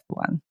the fifth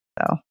one.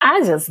 So I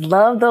just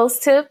love those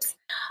tips.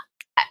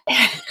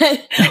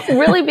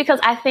 Really, because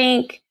I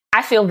think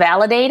I feel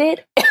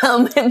validated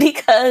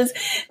because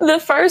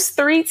the first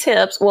 3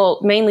 tips,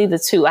 well, mainly the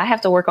 2, I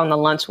have to work on the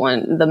lunch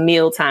one, the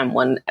mealtime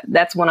one.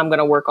 That's one I'm going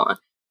to work on.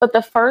 But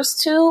the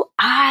first 2,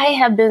 I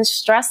have been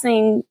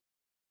stressing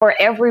for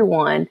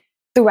everyone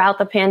throughout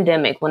the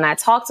pandemic. When I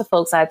talk to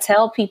folks, I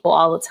tell people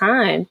all the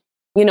time,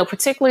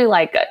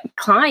 particularly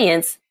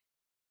clients,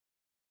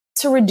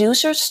 to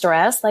reduce your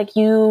stress,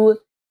 you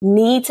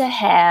need to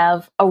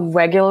have a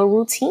regular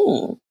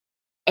routine.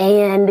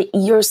 And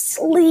your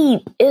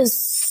sleep is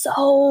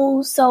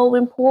so, so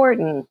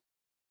important.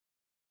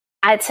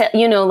 I tell,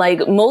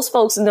 most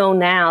folks know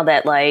now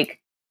that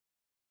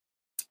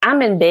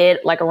I'm in bed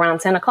around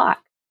 10 o'clock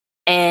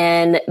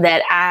and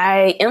that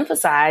I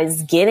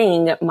emphasize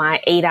getting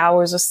my 8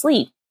 hours of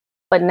sleep.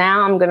 But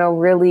now I'm going to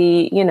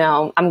really,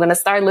 I'm going to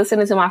start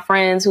listening to my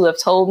friends who have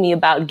told me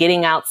about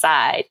getting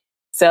outside.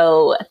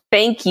 So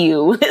thank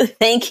you.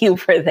 Thank you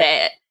for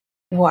that.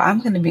 Well, I'm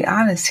going to be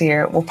honest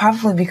here. Well,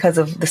 probably because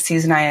of the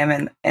season I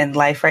am in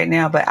life right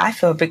now, but I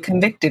feel a bit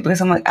convicted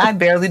because I'm like, I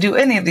barely do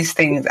any of these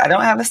things. I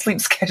don't have a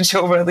sleep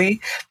schedule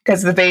really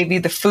because of the baby,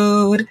 the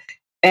food.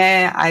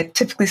 And I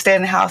typically stay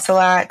in the house a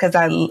lot because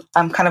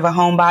I'm kind of a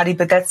homebody,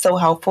 but that's so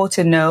helpful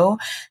to know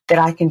that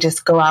I can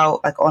just go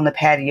out like on the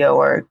patio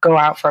or go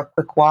out for a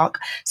quick walk.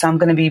 So I'm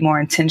going to be more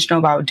intentional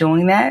about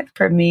doing that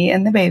for me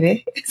and the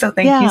baby. So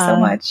thank you so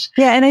much.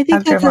 Yeah. And I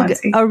think Dr.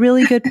 that's a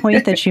really good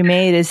point that you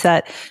made is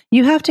that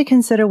you have to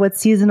consider what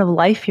season of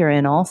life you're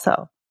in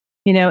also.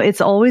 You know, it's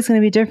always going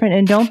to be different,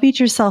 and don't beat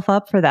yourself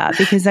up for that,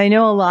 because I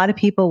know a lot of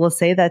people will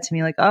say that to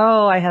me like,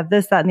 oh, I have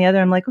this, that, and the other.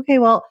 I'm like, okay,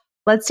 well,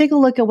 let's take a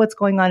look at what's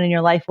going on in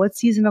your life. What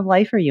season of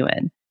life are you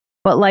in?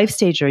 What life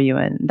stage are you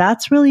in?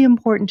 That's really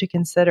important to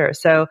consider.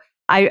 So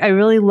I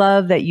really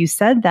love that you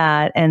said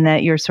that, and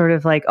that you're sort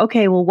of like,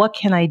 okay, well, what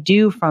can I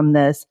do from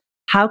this?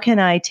 How can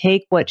I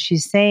take what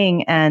she's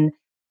saying and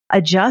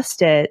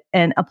adjust it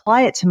and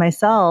apply it to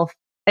myself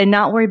and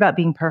not worry about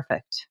being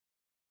perfect?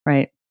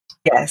 Right.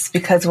 Yes,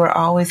 because we're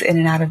always in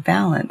and out of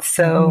balance.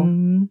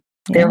 So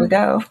there we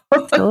go.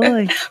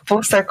 Totally.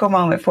 Full circle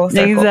moment, full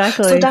circle.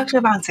 Exactly. So Dr.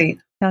 Avanti,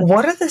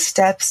 what are the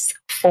steps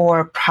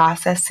for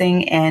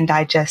processing and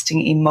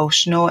digesting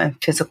emotional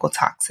and physical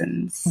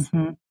toxins?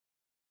 Mm-hmm.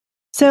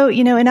 So,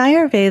 you know, in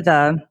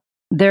Ayurveda,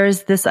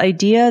 there's this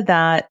idea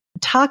that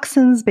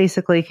toxins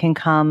basically can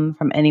come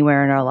from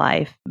anywhere in our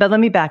life. But let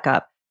me back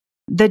up.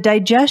 The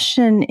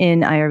digestion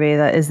in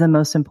Ayurveda is the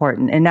most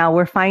important. And now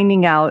we're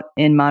finding out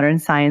in modern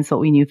science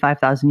what we knew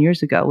 5,000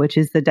 years ago, which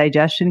is the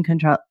digestion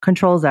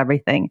controls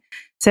everything.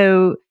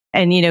 So,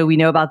 and, you know, we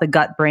know about the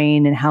gut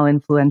brain and how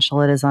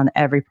influential it is on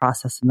every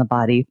process in the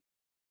body.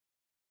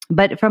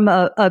 But from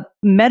a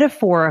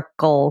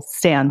metaphorical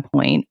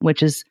standpoint,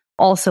 which is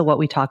also what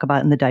we talk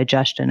about in the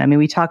digestion. I mean,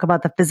 we talk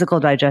about the physical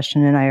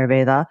digestion in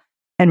Ayurveda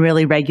and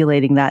really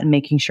regulating that and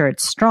making sure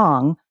it's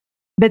strong.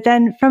 But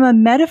then from a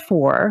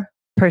metaphor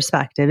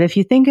perspective, if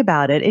you think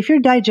about it, if your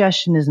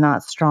digestion is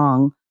not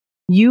strong,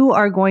 you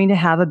are going to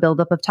have a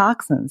buildup of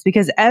toxins,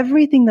 because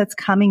everything that's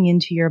coming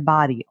into your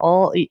body,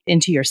 all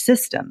into your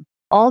system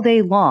all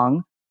day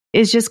long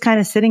is just kind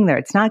of sitting there.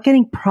 It's not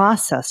getting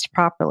processed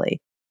properly.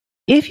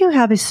 If you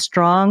have a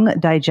strong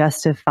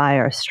digestive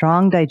fire,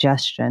 strong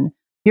digestion,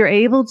 you're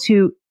able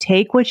to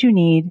take what you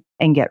need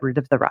and get rid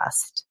of the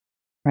rest,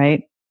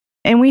 right?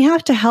 And we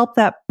have to help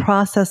that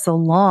process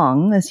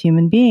along as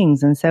human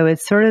beings. And so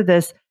it's sort of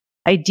this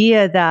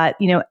idea that,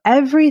 you know,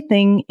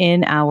 everything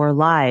in our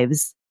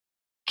lives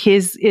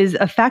is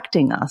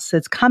affecting us.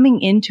 It's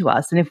coming into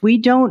us. And if we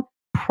don't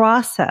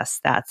process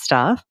that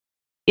stuff,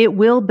 it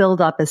will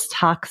build up as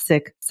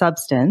toxic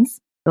substance.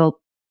 It'll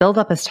build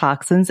up as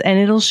toxins, and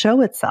it'll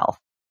show itself,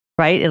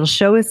 right? It'll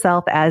show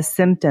itself as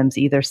symptoms,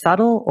 either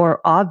subtle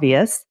or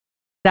obvious,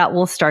 that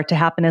will start to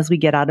happen as we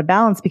get out of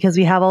balance because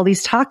we have all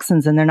these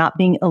toxins and they're not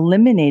being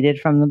eliminated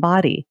from the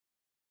body.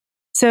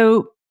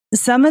 So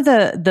some of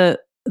the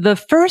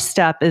first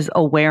step is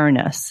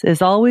awareness,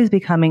 is always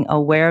becoming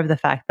aware of the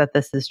fact that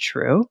this is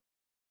true.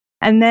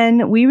 And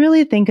then we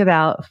really think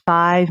about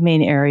 5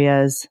 main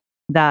areas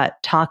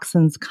that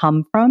toxins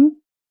come from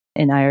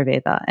in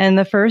Ayurveda. And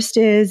the first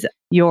is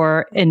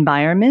your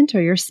environment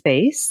or your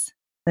space.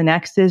 The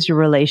next is your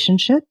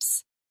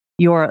relationships,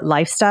 your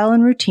lifestyle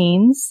and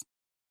routines,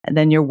 and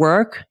then your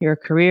work, your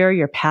career,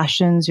 your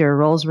passions, your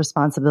roles,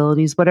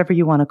 responsibilities, whatever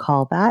you want to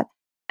call that.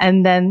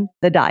 And then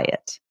the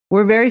diet.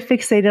 We're very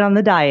fixated on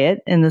the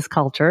diet in this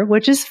culture,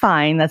 which is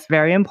fine. That's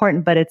very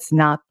important, but it's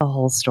not the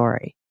whole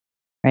story,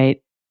 right?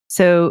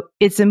 So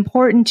it's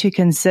important to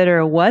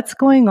consider what's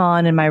going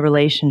on in my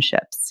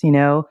relationships. You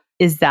know,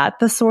 is that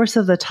the source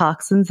of the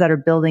toxins that are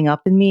building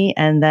up in me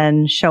and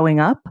then showing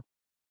up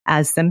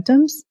as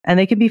symptoms? And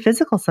they can be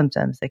physical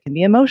symptoms. They can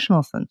be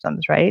emotional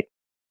symptoms, right?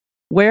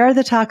 Where are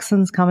the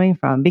toxins coming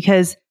from?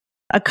 Because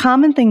a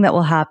common thing that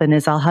will happen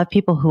is I'll have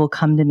people who will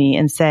come to me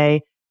and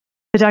say,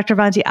 but Dr.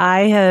 Avanti,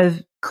 I have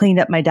cleaned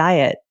up my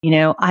diet. You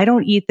know, I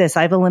don't eat this.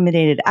 I've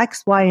eliminated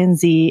X, Y, and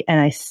Z,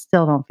 and I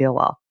still don't feel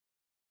well.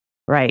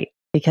 Right.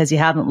 Because you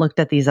haven't looked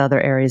at these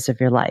other areas of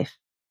your life.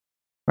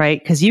 Right.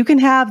 Because you can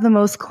have the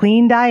most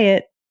clean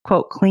diet,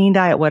 quote, clean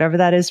diet, whatever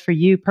that is for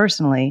you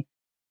personally.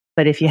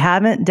 But if you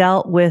haven't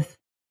dealt with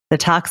the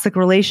toxic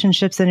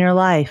relationships in your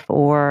life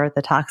or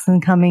the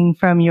toxin coming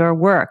from your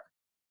work,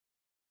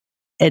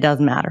 it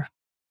doesn't matter.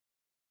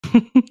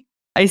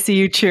 I see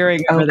you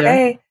cheering over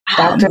there.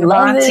 Dr.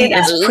 Avanti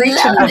is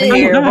preaching over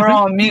here. We're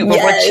on mute, but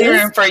we're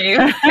cheering for you.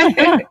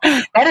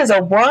 That is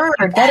a word.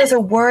 That is a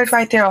word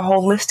right there, a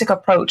holistic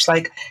approach,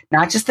 like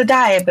not just the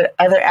diet, but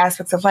other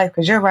aspects of life.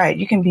 Because you're right.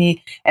 You can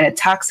be in a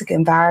toxic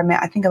environment.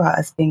 I think about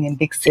us being in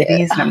big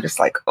cities, and I'm just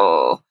like,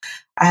 oh,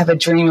 I have a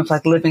dream of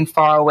like living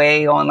far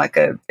away on like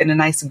in a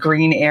nice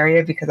green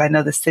area, because I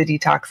know the city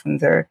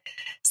toxins are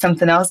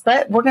something else.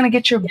 But we're going to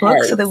get your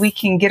book so that we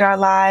can get our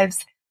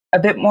lives a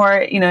bit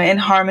more, you know, in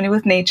harmony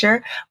with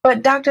nature.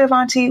 But Dr.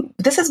 Avanti,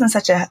 this has been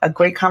such a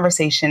great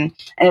conversation.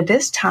 And at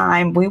this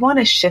time, we want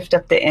to shift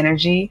up the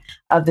energy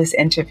of this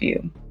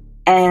interview.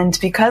 And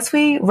because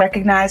we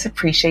recognize,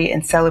 appreciate,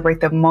 and celebrate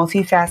the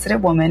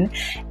multifaceted woman,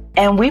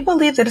 and we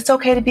believe that it's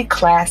okay to be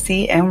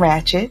classy and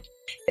ratchet,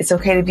 it's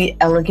okay to be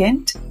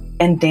elegant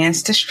and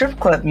dance to strip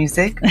club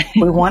music,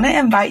 we want to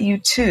invite you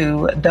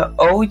to the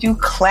Oh You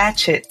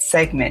Clatch It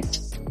segment.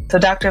 So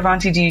Dr.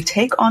 Avanti, do you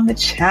take on the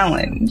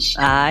challenge?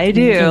 I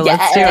do.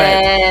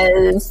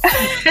 Yes. Let's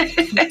do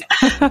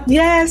it.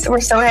 Yes,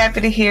 we're so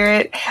happy to hear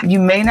it. You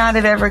may not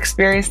have ever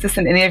experienced this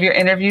in any of your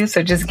interviews,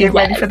 so just get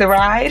ready for the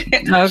ride.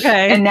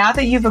 Okay. And now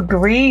that you've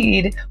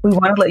agreed, we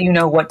want to let you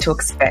know what to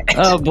expect.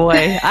 Oh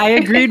boy, I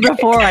agreed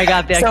before I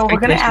got the So we're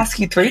going to ask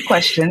you 3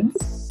 questions.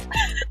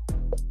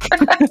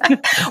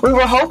 We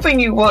were hoping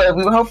you would.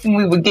 We were hoping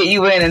we would get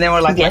you in, and then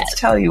we're like, let's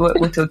tell you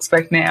what to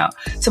expect now.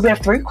 So we have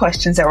 3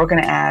 questions that we're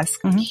going to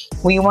ask.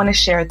 Mm-hmm. We want to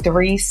share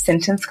 3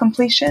 sentence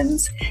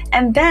completions,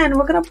 and then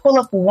we're going to pull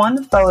up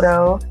one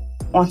photo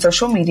on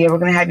social media. We're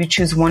going to have you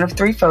choose one of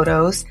 3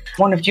 photos,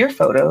 one of your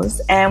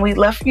photos, and we'd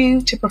love for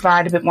you to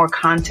provide a bit more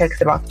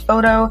context about the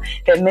photo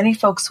that many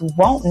folks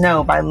won't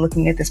know by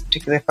looking at this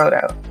particular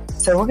photo.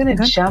 So we're going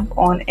to jump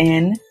on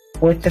in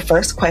with the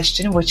first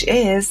question, which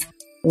is,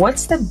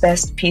 what's the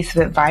best piece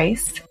of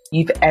advice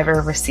you've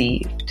ever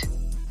received?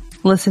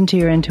 Listen to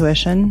your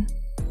intuition.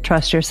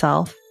 Trust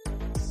yourself.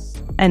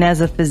 And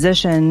as a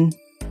physician,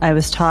 I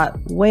was taught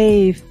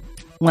when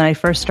I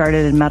first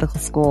started in medical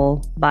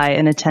school by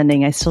an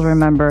attending. I still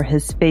remember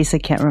his face. I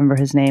can't remember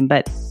his name,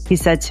 but he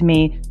said to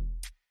me,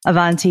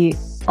 Avanti,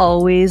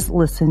 always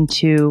listen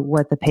to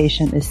what the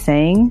patient is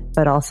saying,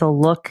 but also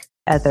look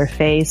at their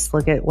face,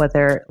 look at what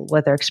their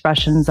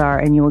expressions are,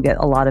 and you will get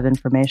a lot of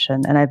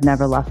information. And I've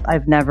never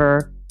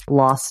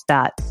lost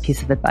that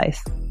piece of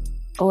advice.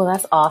 Oh,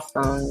 that's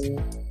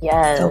awesome.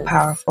 Yes. So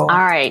powerful. All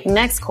right.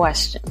 Next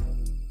question.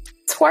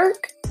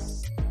 Twerk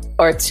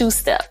or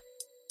 2-step?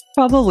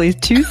 Probably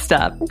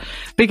 2-step,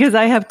 because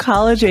I have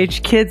college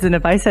age kids. And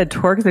if I said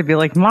twerk, they'd be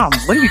like, Mom,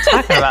 what are you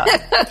talking about?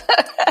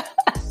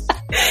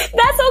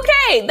 That's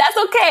okay. That's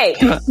okay.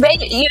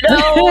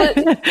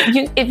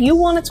 If you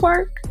want to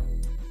twerk,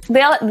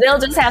 they'll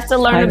just have to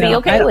learn to be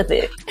okay with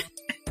it.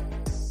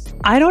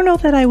 I don't know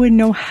that I would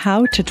know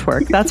how to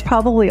twerk. That's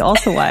probably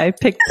also why I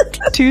picked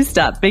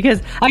 2-step, because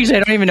actually I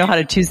don't even know how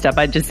to 2-step.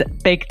 I just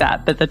fake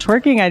that. But the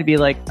twerking, I'd be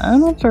like,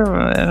 I'm not sure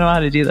I know how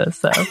to do this.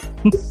 So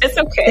it's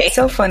okay. It's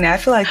so funny. I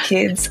feel like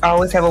kids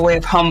always have a way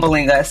of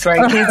humbling us,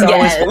 right? Kids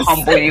always will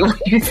humble you when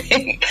you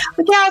think,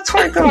 yeah, I'll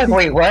twerk. They're like,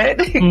 wait, what?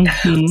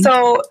 Mm-hmm.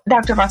 So,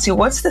 Dr. Avanti,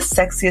 what's the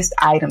sexiest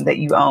item that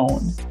you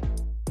own?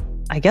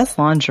 I guess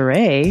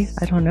lingerie.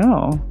 I don't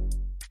know.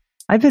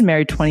 I've been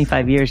married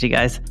 25 years, you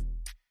guys.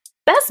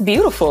 That's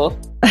beautiful.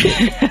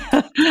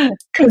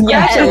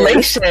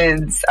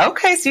 Congratulations.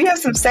 Okay, so you have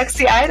some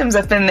sexy items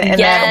up in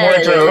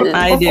that wardrobe.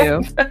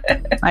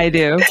 I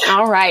do.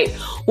 All right.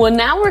 Well,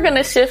 now we're going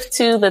to shift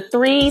to the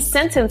 3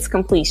 sentence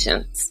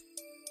completions.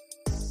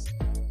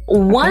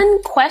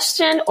 One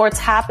question or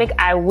topic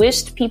I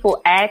wished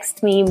people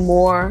asked me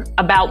more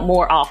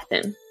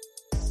often.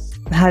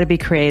 How to be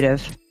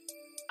creative.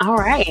 All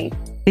right.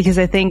 Because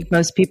I think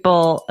most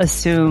people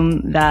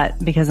assume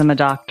that because I'm a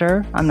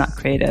doctor, I'm not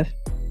creative.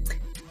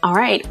 All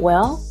right.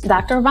 Well,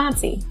 Dr.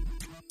 Avanti,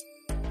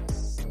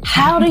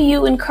 how do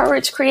you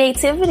encourage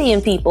creativity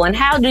in people, and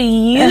how do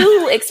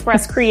you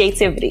express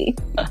creativity?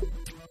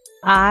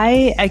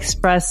 I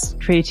express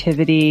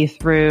creativity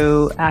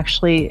through,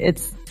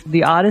 it's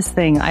the oddest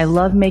thing. I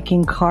love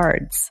making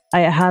cards.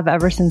 I have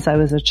ever since I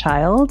was a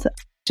child,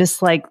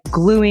 just like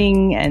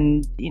gluing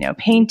and,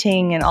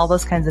 painting and all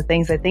those kinds of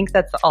things. I think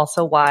that's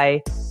also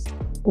why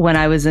when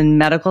I was in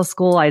medical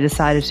school, I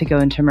decided to go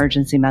into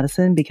emergency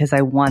medicine because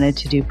I wanted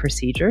to do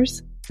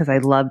procedures, because I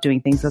love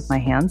doing things with my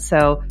hands.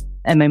 So,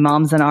 and my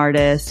mom's an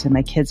artist and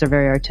my kids are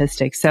very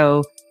artistic.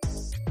 So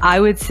I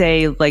would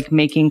say like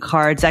making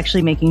cards,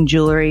 actually making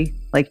jewelry,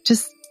 it's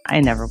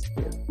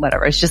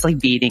just like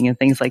beading and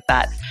things like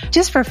that,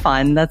 just for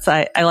fun.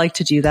 I like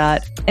to do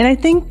that. And I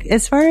think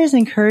as far as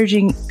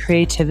encouraging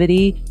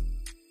creativity,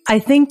 I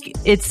think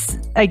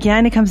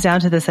it comes down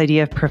to this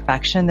idea of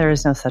perfection. There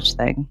is no such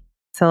thing.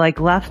 So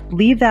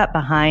leave that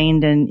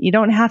behind, and you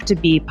don't have to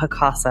be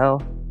Picasso.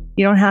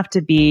 You don't have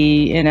to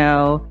be,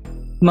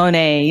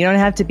 Monet. You don't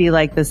have to be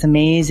like this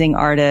amazing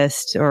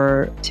artist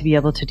or to be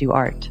able to do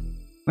art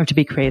or to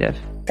be creative.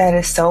 That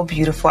is so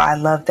beautiful. I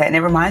love that. And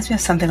it reminds me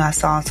of something I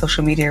saw on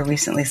social media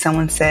recently.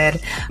 Someone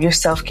said your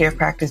self-care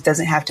practice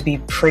doesn't have to be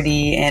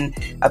pretty and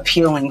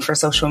appealing for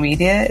social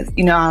media.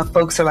 How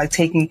folks are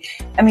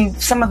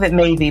some of it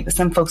may be, but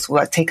some folks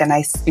will take a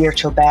nice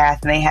spiritual bath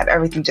and they have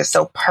everything just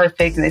so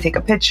perfect and they take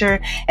a picture,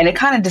 and it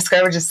kind of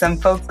discourages some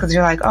folks because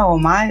you're like, oh,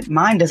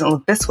 mine doesn't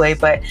look this way.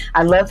 But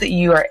I love that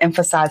you are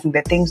emphasizing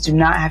that things do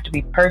not have to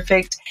be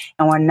perfect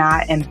and we're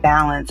not in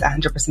balance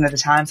 100% of the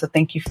time. So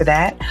thank you for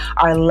that.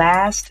 Our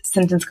last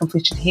sentence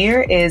completion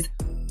here is,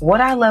 what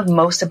I love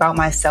most about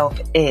myself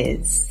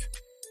is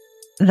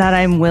that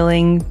I'm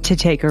willing to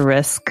take a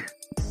risk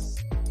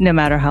no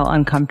matter how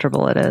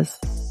uncomfortable it is,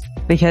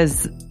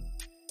 because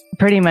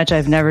pretty much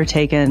I've never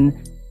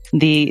taken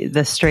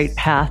the straight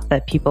path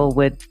that people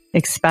would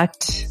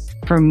expect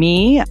for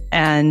me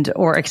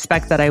or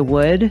expect that I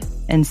would.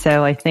 And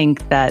so I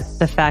think that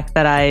the fact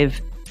that I've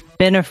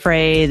been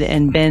afraid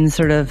and been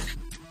sort of,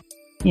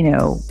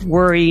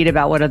 worried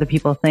about what other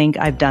people think,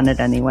 I've done it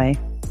anyway.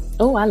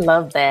 Oh, I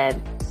love that.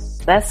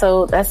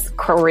 That's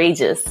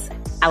courageous.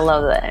 I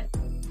love that.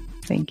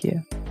 Thank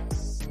you.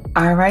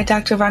 All right,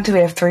 Dr. Avanti, we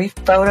have 3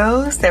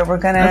 photos that we're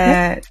going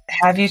to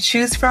have you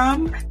choose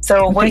from.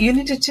 So what you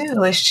need to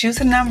do is choose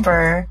a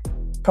number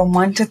from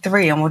 1 to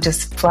 3, and we'll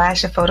just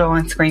flash a photo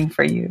on screen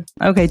for you.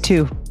 Okay,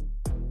 2.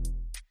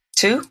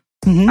 2?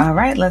 Mm-hmm. All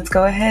right, let's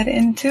go ahead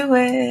and do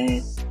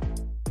it.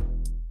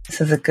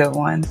 This is a good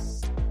one.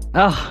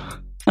 Oh.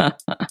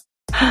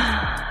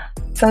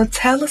 So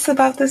tell us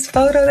about this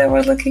photo that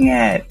we're looking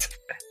at.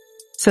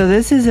 So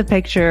this is a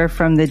picture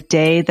from the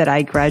day that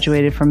I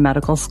graduated from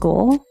medical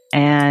school.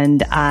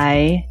 And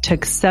I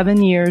took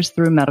 7 years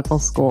through medical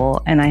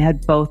school, and I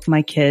had both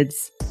my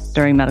kids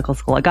during medical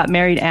school. I got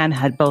married and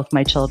had both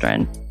my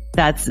children.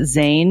 That's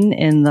Zane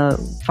in the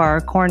far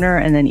corner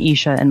and then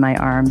Isha in my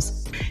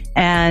arms.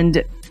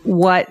 And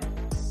what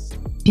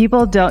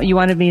people you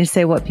wanted me to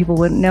say what people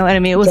wouldn't know. And I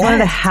mean, it was one of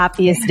the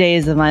happiest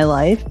days of my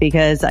life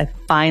because I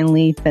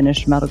finally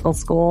finished medical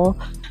school,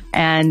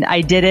 and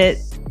I did it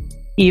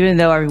even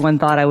though everyone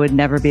thought I would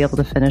never be able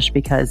to finish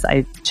because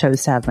I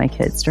chose to have my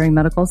kids during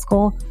medical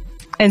school.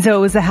 And so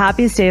it was the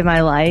happiest day of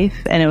my life.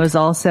 And it was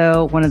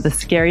also one of the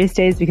scariest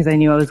days because I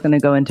knew I was going to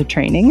go into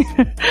training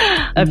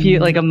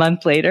a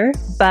month later.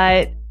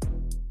 But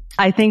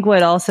I think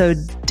what also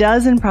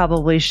doesn't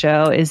probably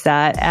show is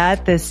that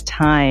at this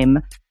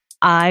time,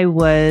 I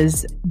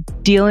was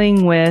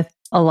dealing with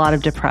a lot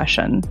of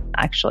depression.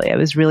 Actually, I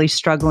was really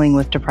struggling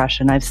with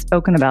depression. I've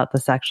spoken about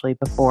this actually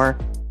before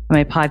on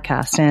my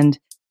podcast. And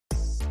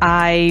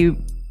I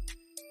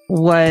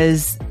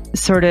was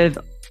sort of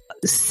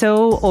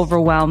so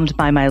overwhelmed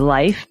by my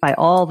life, by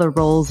all the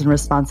roles and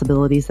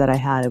responsibilities that I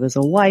had. I was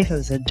a wife, I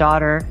was a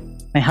daughter,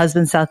 my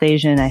husband's South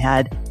Asian. I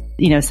had,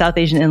 South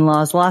Asian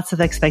in-laws, lots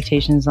of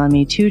expectations on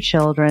me, 2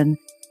 children,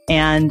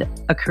 and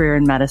a career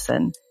in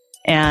medicine.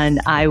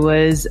 And I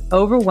was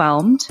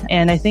overwhelmed,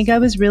 and I think I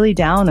was really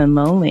down and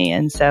lonely.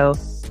 And so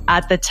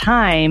at the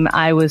time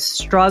I was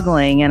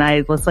struggling, and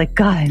I was like,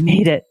 God, I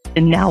made it.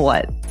 And now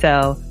what?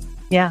 So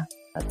yeah,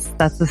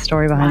 that's the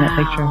story behind that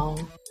picture.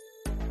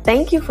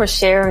 Thank you for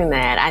sharing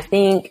that. I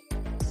think,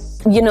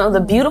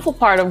 the beautiful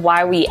part of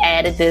why we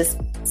added this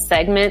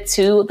segment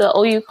to the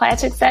OU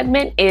Classic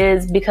segment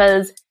is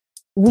because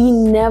we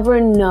never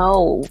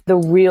know the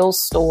real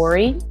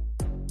story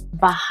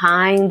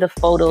behind the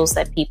photos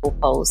that people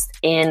post.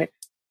 And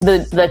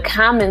the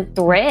common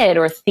thread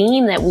or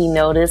theme that we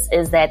notice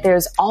is that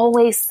there's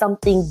always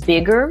something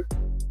bigger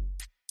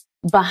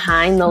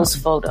behind those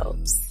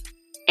photos.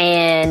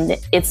 And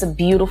it's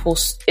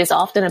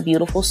often a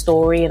beautiful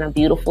story and a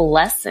beautiful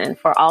lesson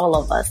for all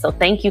of us. So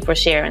thank you for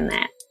sharing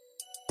that.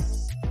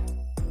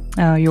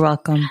 Oh, you're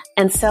welcome.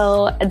 And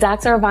so,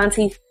 Dr.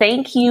 Avanti,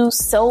 thank you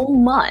so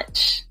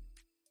much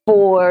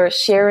for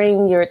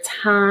sharing your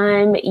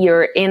time,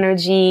 your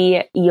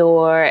energy,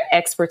 your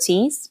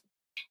expertise.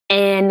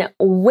 And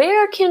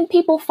where can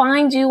people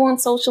find you on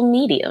social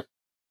media?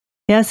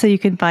 Yeah, so you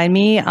can find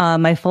me,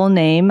 my full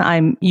name.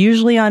 I'm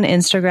usually on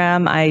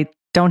Instagram. I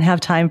don't have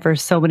time for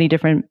so many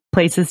different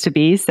places to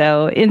be.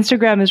 So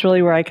Instagram is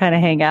really where I kind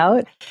of hang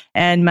out.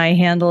 And my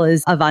handle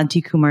is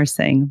Avanti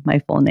Kumar-Singh, my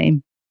full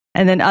name.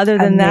 And then other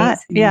than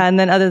that,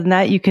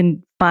 you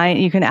can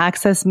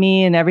access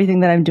me and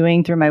everything that I'm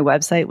doing through my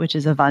website, which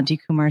is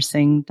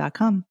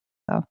avantikumarsingh.com.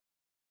 So.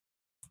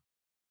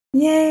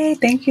 Yay.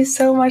 Thank you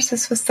so much.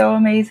 This was so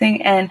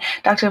amazing. And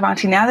Dr.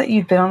 Avanti, now that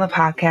you've been on the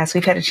podcast,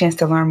 we've had a chance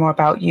to learn more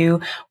about you.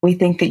 We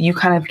think that you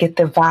kind of get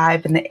the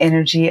vibe and the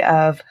energy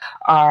of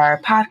our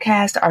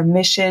podcast, our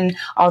mission.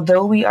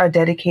 Although we are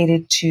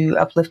dedicated to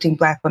uplifting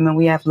Black women,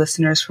 we have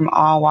listeners from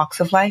all walks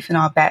of life and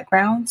all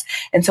backgrounds.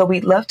 And so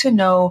we'd love to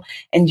know,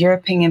 in your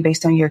opinion,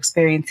 based on your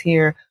experience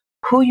here,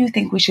 who you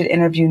think we should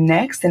interview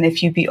next, and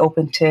if you'd be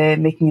open to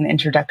making an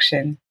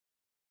introduction.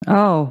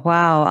 Oh,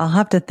 wow. I'll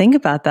have to think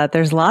about that.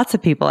 There's lots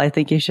of people I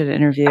think you should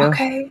interview.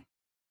 Okay.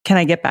 Can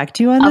I get back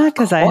to you on that?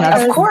 Because I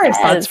have of course.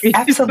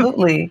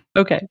 Absolutely.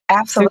 Okay.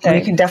 Absolutely. Okay.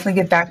 You can definitely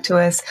get back to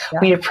us. Yeah.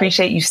 We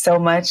appreciate you so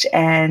much.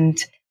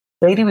 And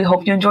lady, we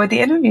hope you enjoyed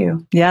the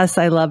interview. Yes,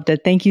 I loved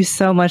it. Thank you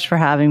so much for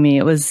having me.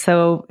 It was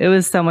so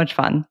much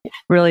fun.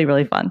 Really,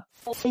 really fun.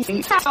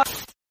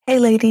 Hey,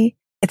 lady.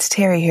 It's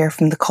Terry here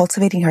from the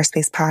Cultivating Her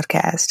Space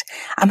podcast.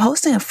 I'm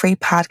hosting a free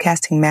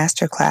podcasting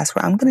masterclass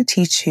where I'm going to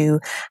teach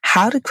you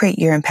how to create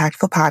your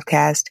impactful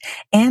podcast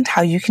and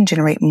how you can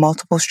generate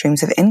multiple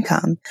streams of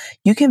income.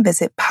 You can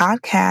visit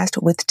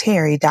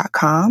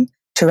podcastwithterry.com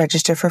to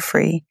register for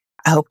free.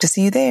 I hope to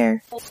see you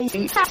there.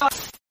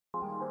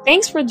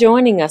 Thanks for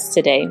joining us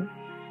today.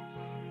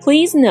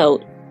 Please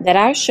note that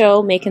our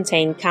show may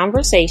contain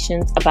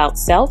conversations about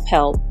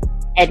self-help,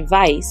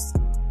 advice,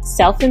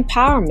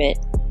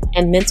 self-empowerment,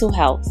 and mental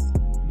health,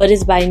 but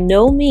is by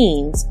no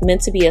means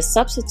meant to be a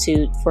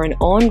substitute for an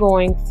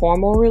ongoing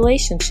formal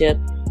relationship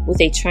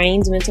with a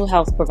trained mental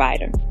health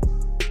provider.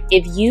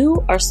 If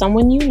you or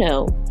someone you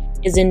know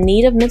is in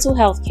need of mental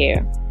health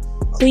care,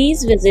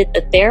 please visit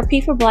the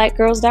Therapy for Black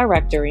Girls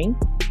directory,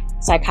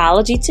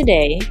 Psychology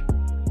Today,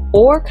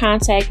 or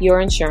contact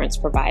your insurance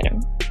provider.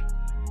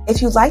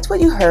 If you liked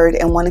what you heard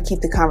and want to keep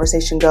the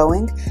conversation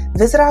going,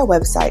 visit our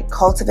website,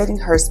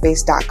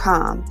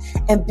 cultivatingherspace.com,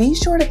 and be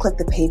sure to click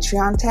the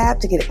Patreon tab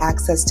to get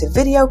access to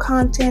video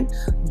content,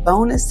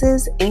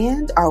 bonuses,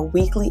 and our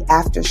weekly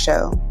after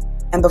show.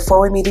 And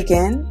before we meet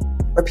again,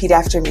 repeat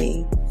after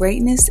me.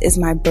 Greatness is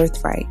my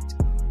birthright,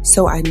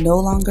 so I no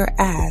longer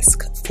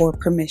ask for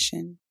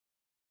permission.